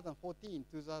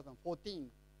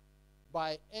 2014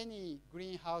 by any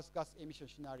greenhouse gas emission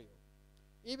scenario.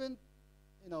 Even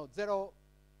zero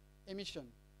emission,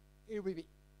 it will be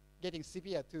getting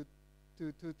severe to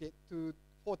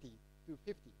 40 to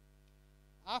 50.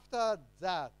 After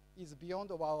that is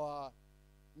beyond of our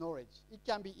knowledge. It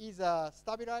can be either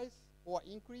stabilized or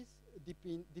increase,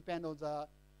 depend on the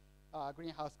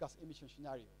greenhouse gas emission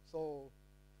scenario. So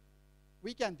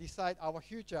we can decide our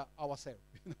future ourselves.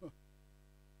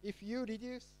 If you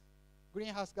reduce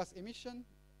greenhouse gas emission,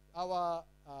 our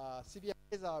severe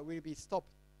weather will be stopped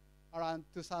around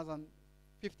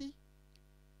 2050.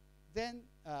 Then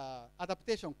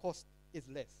adaptation cost is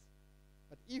less.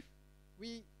 But if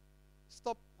we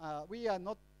stop, we are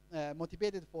not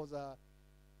motivated for the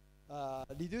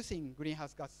reducing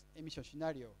greenhouse gas emission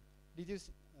scenario, reduce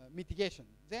mitigation,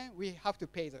 then we have to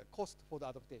pay the cost for the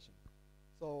adaptation.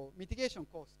 So mitigation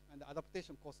cost and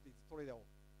adaptation cost is trade-off.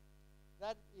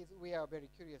 That is we are very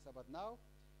curious about now.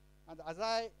 And as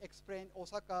I explained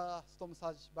Osaka storm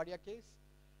surge barrier case,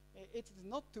 it is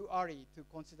not too early to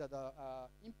consider the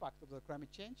impact of the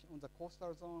climate change on the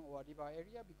coastal zone or river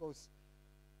area, because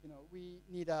we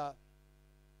need a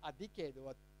decade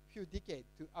or a few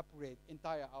decades to upgrade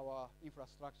entire our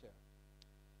infrastructure.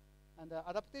 And the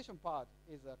adaptation part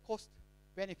is cost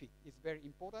benefit is very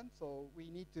important. So we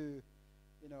need to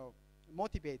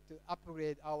motivate to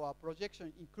upgrade our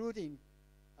projection, including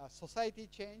society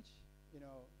change,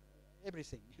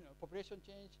 everything, population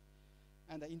change,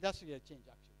 and industrial change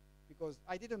actually. Because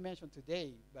I didn't mention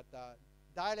today, but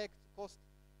direct cost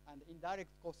and indirect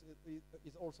cost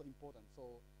is also important.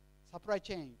 So supply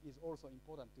chain is also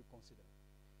important to consider.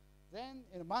 Then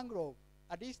in mangrove,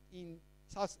 at least in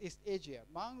Southeast Asia,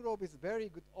 mangrove is a very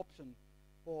good option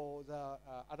for the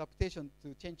adaptation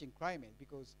to changing climate,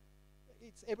 because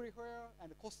it's everywhere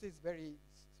and the cost is very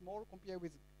small compared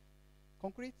with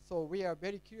concrete. So we are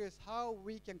very curious how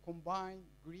we can combine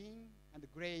green and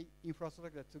gray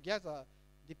infrastructure together,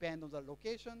 depend on the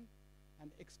location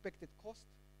and expected cost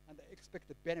and the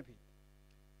expected benefit.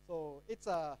 So it's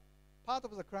a part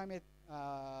of the climate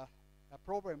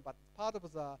problem, but part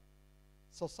of the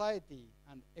society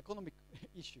and economic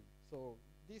issue. So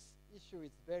this issue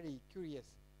is very curious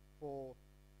for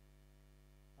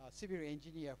civil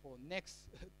engineer for next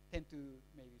 10 to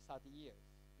maybe 30 years,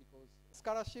 because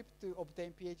scholarship to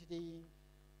obtain PhD in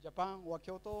Japan or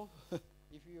Kyoto,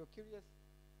 if you're curious,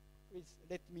 please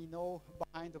let me know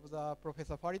behind of the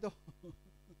Professor Farido.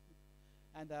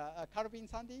 And Calvin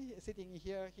Sandy sitting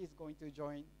here, he's going to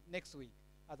join next week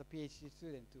as a PhD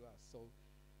student to us. So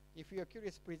if you're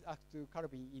curious, please ask to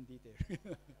Calvin in detail.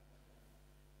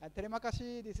 And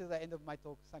telemakashi, this is the end of my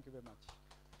talk. Thank you very much.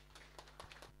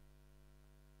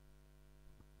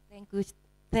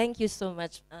 Thank you so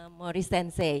much, Mori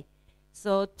Sensei.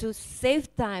 So to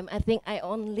save time, I think I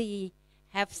only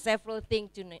have several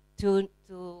things to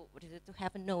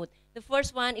have a note. The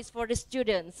first one is for the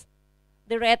students.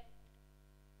 The red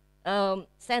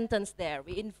sentence there.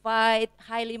 We invite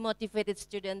highly motivated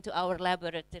students to our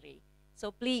laboratory.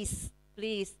 So please,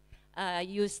 please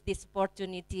use this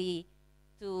opportunity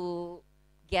to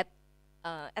get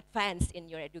advanced in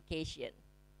your education.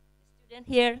 Student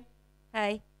here,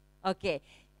 hi. Okay,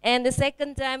 and the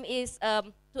second time is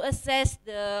to assess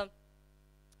the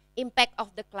impact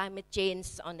of the climate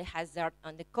change on the hazard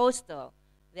on the coastal.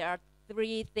 There are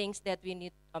three things that we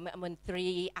need,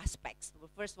 three aspects. The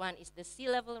first one is the sea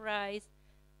level rise,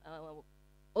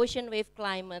 ocean wave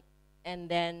climate, and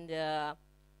then the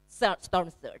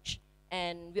storm surge.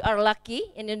 And we are lucky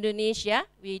in Indonesia,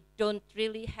 we don't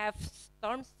really have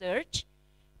storm surge,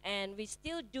 and we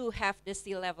still do have the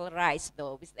sea level rise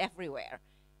though, it's everywhere.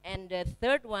 And the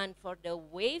third one for the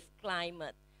wave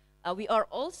climate, we are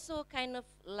also kind of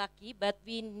lucky, but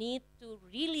we need to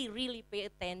really, really pay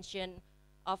attention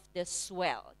of the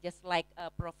swell, just like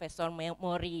Professor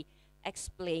Mori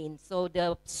explained. So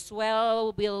the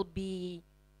swell will be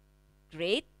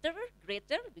greater,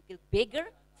 bigger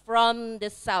from the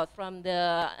south, from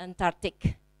the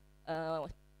Antarctic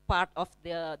part of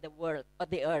the world, or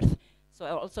the Earth. So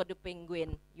also the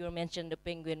penguin, you mentioned the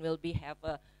penguin will be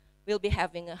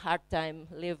having a hard time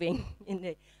living in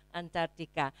the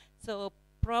Antarctica. So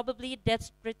probably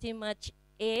that's pretty much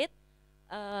it.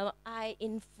 I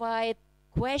invite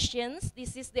questions.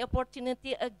 This is the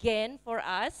opportunity again for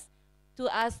us to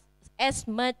ask as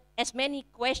many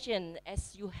questions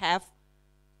as you have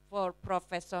for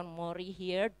Professor Mori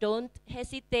here. Don't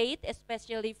hesitate,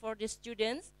 especially for the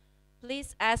students.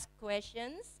 Please ask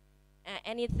questions.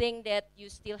 Anything that you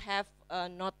still have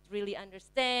not really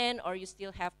understand, or you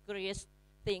still have curious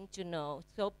thing to know.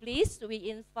 So please, we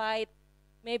invite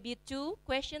maybe 2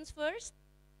 questions first.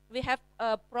 We have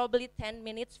probably 10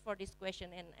 minutes for this question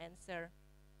and answer.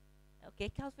 Okay,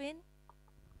 Calvin?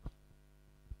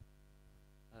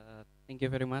 Thank you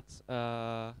very much.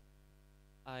 I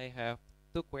have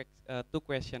two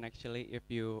questions actually, if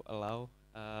you allow.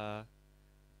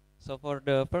 So for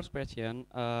the first question,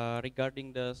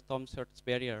 regarding the storm surge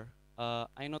barrier,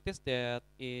 I noticed that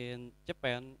in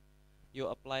Japan, you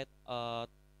applied a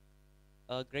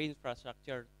green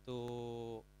infrastructure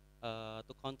to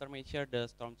countermeasure the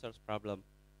storm surge problem.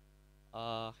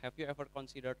 Have you ever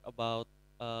considered about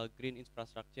green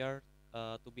infrastructure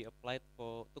to be applied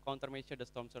to countermeasure the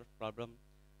storm surge problem?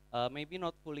 Maybe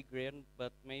not fully green,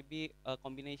 but maybe a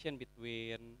combination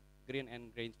between green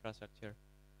and grey infrastructure.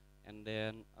 And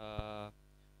then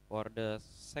for the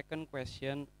second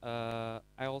question,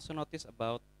 I also noticed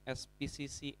about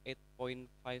SPCC 8.5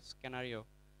 scenario.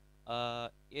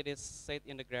 It is said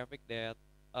in the graphic that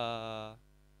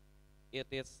it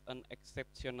is an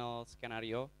exceptional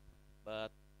scenario, but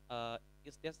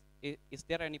is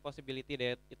there any possibility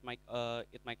that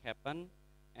it might happen,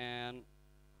 and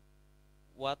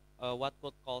what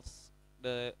could cause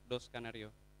those scenario?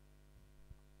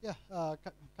 Yeah,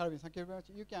 Calvin, thank you very much.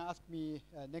 You can ask me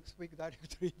next week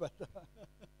directly, but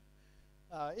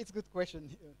it's a good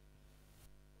question.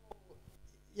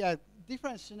 Yeah,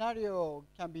 different scenario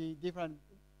can be different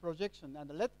projection, and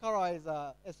the red color is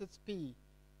SSP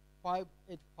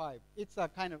 585. It's a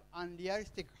kind of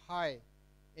unrealistic high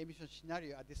emission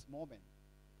scenario at this moment.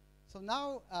 So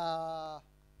now,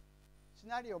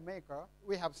 scenario maker,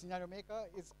 we have scenario maker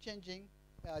is changing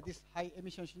this high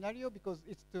emission scenario because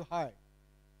it's too high.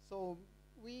 So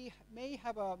we may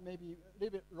have a maybe a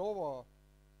little bit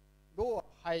lower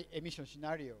high emission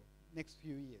scenario next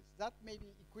few years. That may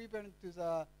be equivalent to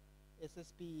the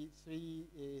SSP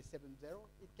 370.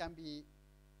 It can be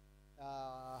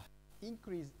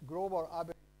increased global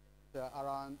average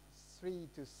around 3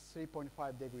 to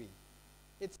 3.5 degree.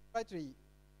 It's slightly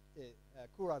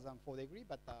cooler than 4 degree,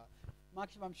 but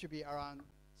maximum should be around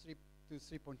 3 to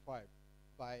 3.5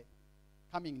 by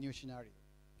coming new scenario.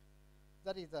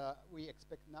 That is we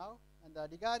expect now. And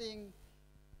regarding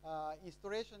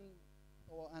installation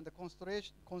and the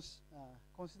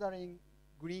considering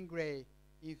green-gray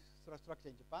infrastructure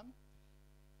in Japan,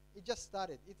 it just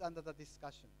started. It's under the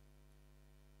discussion.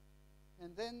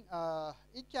 And then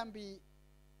it can be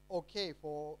okay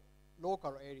for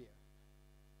local area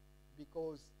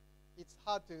because it's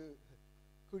hard to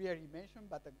clearly mention,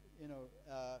 but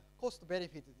cost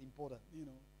benefit is important.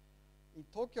 In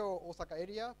Tokyo, Osaka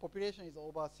area, population is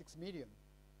over 6 million.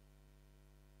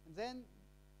 And then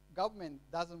government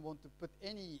doesn't want to put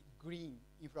any green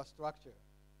infrastructure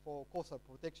for coastal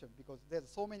protection because there's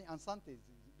so many uncertainties.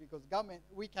 Because government,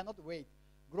 we cannot wait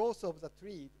growth of the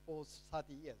tree for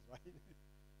 30 years, right?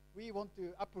 We want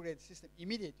to upgrade the system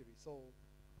immediately, so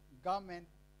government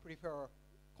prefer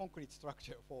concrete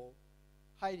structure for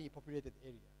highly populated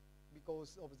area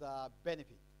because of the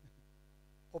benefit.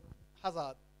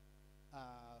 Hazard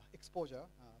exposure,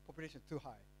 population too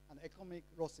high, and economic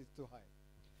loss is too high.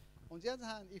 On the other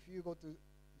hand, if you go to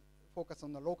focus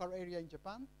on the local area in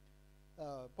Japan,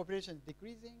 population is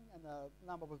decreasing and the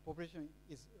number of population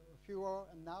is fewer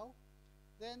and now,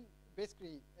 then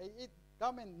basically,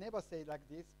 government never say like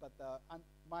this, but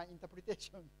my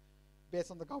interpretation based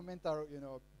on the governmental,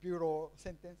 bureau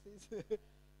sentences,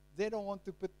 they don't want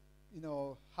to put,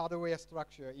 hardware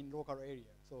structure in local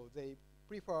area. So they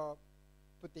prefer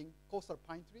putting coastal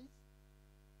pine trees.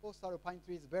 Coastal pine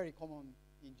trees very common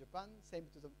in Japan, same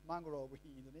to the mangrove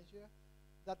in Indonesia.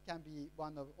 That can be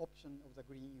one of option of the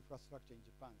green infrastructure in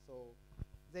Japan. So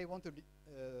they want to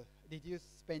reduce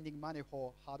spending money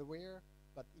for hardware,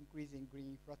 but increasing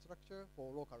green infrastructure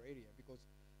for local area because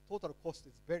total cost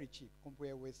is very cheap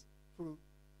compared with full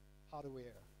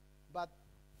hardware. But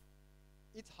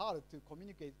it's hard to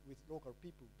communicate with local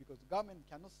people because government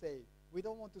cannot say, we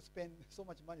don't want to spend so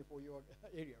much money for your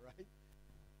area, right?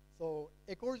 So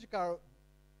ecological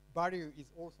value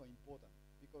is also important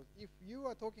because if you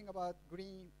are talking about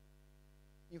green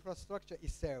infrastructure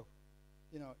itself,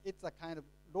 it's a kind of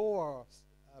lower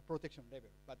protection level.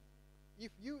 But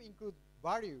if you include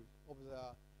value of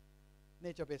the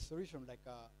nature-based solution like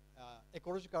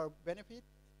ecological benefit,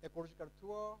 ecological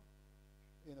tour,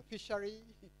 fishery,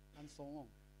 and so on,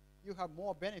 you have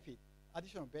more benefit,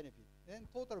 additional benefit. Then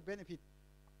total benefit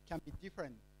can be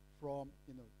different from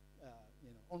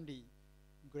only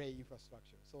gray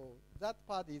infrastructure. So that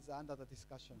part is under the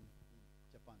discussion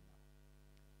in Japan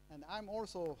now. And I'm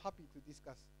also happy to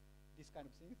discuss this kind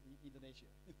of things in Indonesia.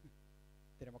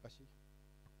 Terima kasih.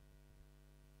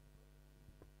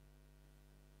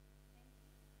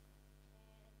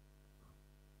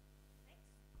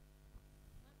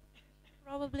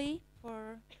 Probably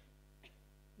for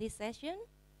this session.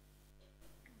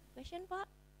 Question, Pak?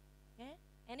 Okay.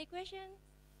 Any questions?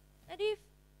 Nadif?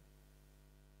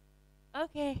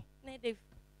 Okay, Nadif,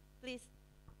 please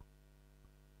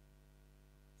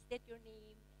state your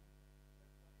name.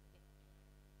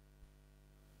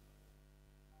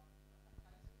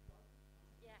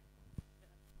 Yeah.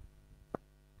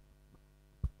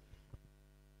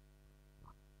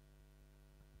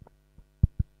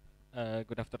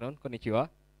 Good afternoon, konnichiwa.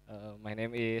 My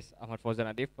name is Ahmad Fauzan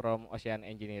Adif from Ocean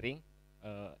Engineering.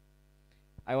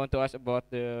 I want to ask about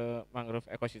the mangrove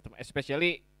ecosystem,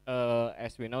 especially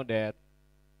as we know that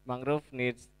mangrove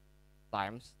needs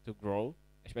times to grow,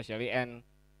 especially, and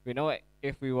we know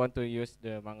if we want to use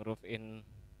the mangrove in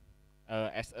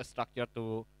as a structure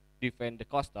to defend the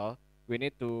coastal, we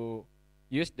need to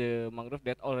use the mangrove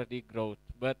that already growth.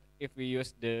 But if we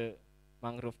use the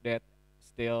mangrove that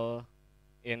still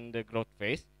in the growth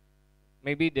phase,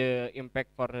 maybe the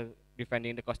impact for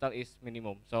defending the coastal is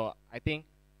minimum. So I think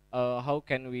how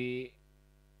can we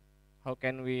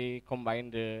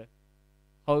combine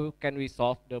how can we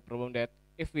solve the problem that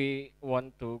if we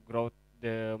want to grow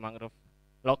the mangrove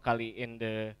locally in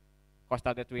the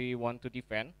coastal that we want to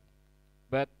defend,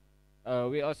 but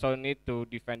we also need to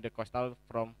defend the coastal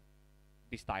from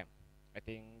this time. I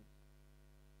think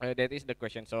that is the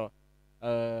question. So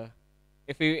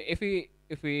if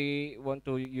we want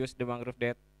to use the mangrove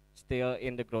that still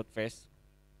in the growth phase,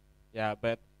 yeah,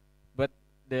 but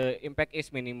the impact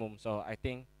is minimum. So I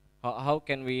think how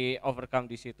can we overcome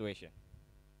this situation?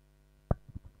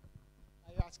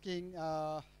 Are you asking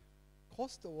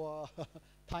cost or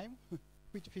time?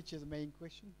 Which is the main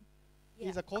question? Yeah.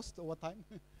 Is a cost or time?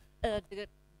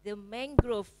 The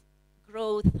mangrove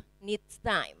growth needs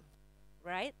time,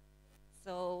 right?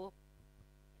 So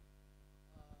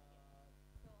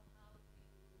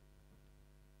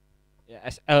Yeah,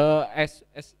 as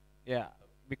yeah,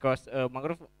 because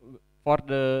mangrove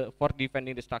for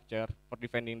defending the structure, for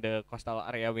defending the coastal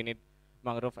area, we need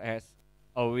mangrove as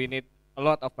we need a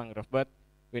lot of mangrove, but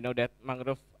we know that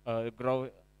mangrove grow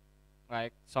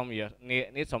like some year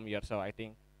need some years. So I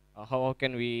think how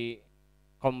can we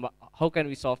how can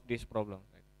we solve this problem?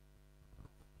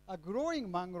 A growing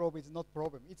mangrove is not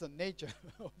problem. It's a nature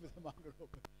of the mangrove.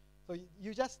 So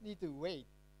you just need to wait.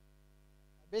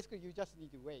 Basically, you just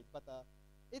need to wait. But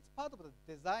it's part of the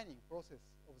designing process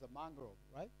of the mangrove,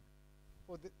 right?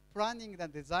 For the planning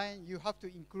and design, you have to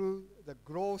include the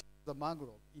growth of the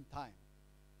mangrove in time.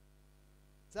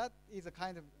 That is a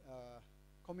kind of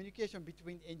communication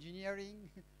between engineering,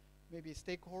 maybe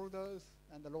stakeholders,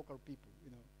 and the local people.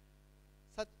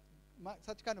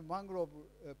 Such kind of mangrove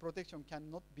protection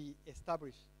cannot be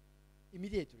established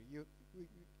immediately.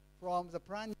 From the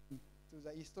planning to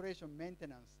the installation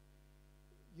maintenance,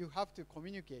 you have to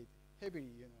communicate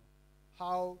heavily,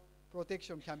 how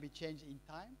protection can be changed in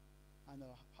time, and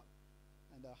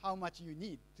how much you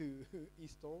need to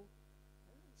install.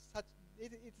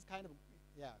 It's kind of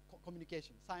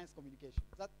communication, science communication.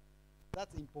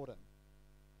 That's important.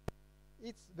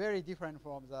 It's very different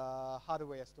from the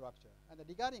hardware structure. And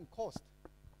regarding cost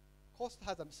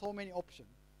has so many options.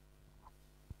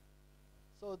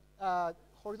 So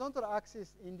horizontal axis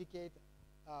indicate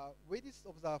width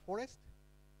of the forest,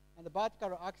 and the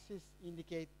vertical axis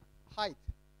indicate height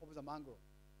of the mangrove.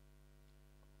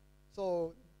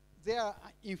 So there are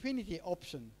infinity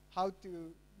options how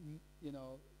to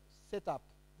set up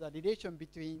the relation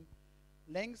between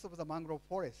length of the mangrove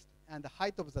forest and the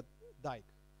height of the dike.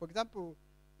 For example,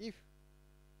 if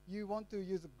you want to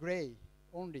use gray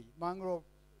only, mangrove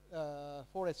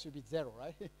forest should be 0,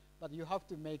 right? But you have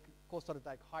to make coastal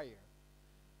dike higher.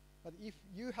 But if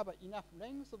you have enough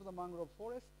length of the mangrove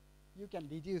forest, you can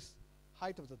reduce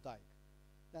height of the dike.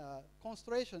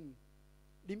 Constellation,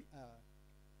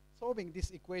 solving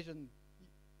this equation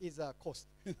is a cost.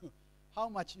 How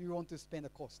much you want to spend a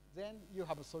cost. Then you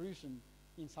have a solution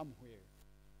in somewhere.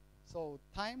 So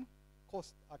time,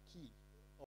 cost are key.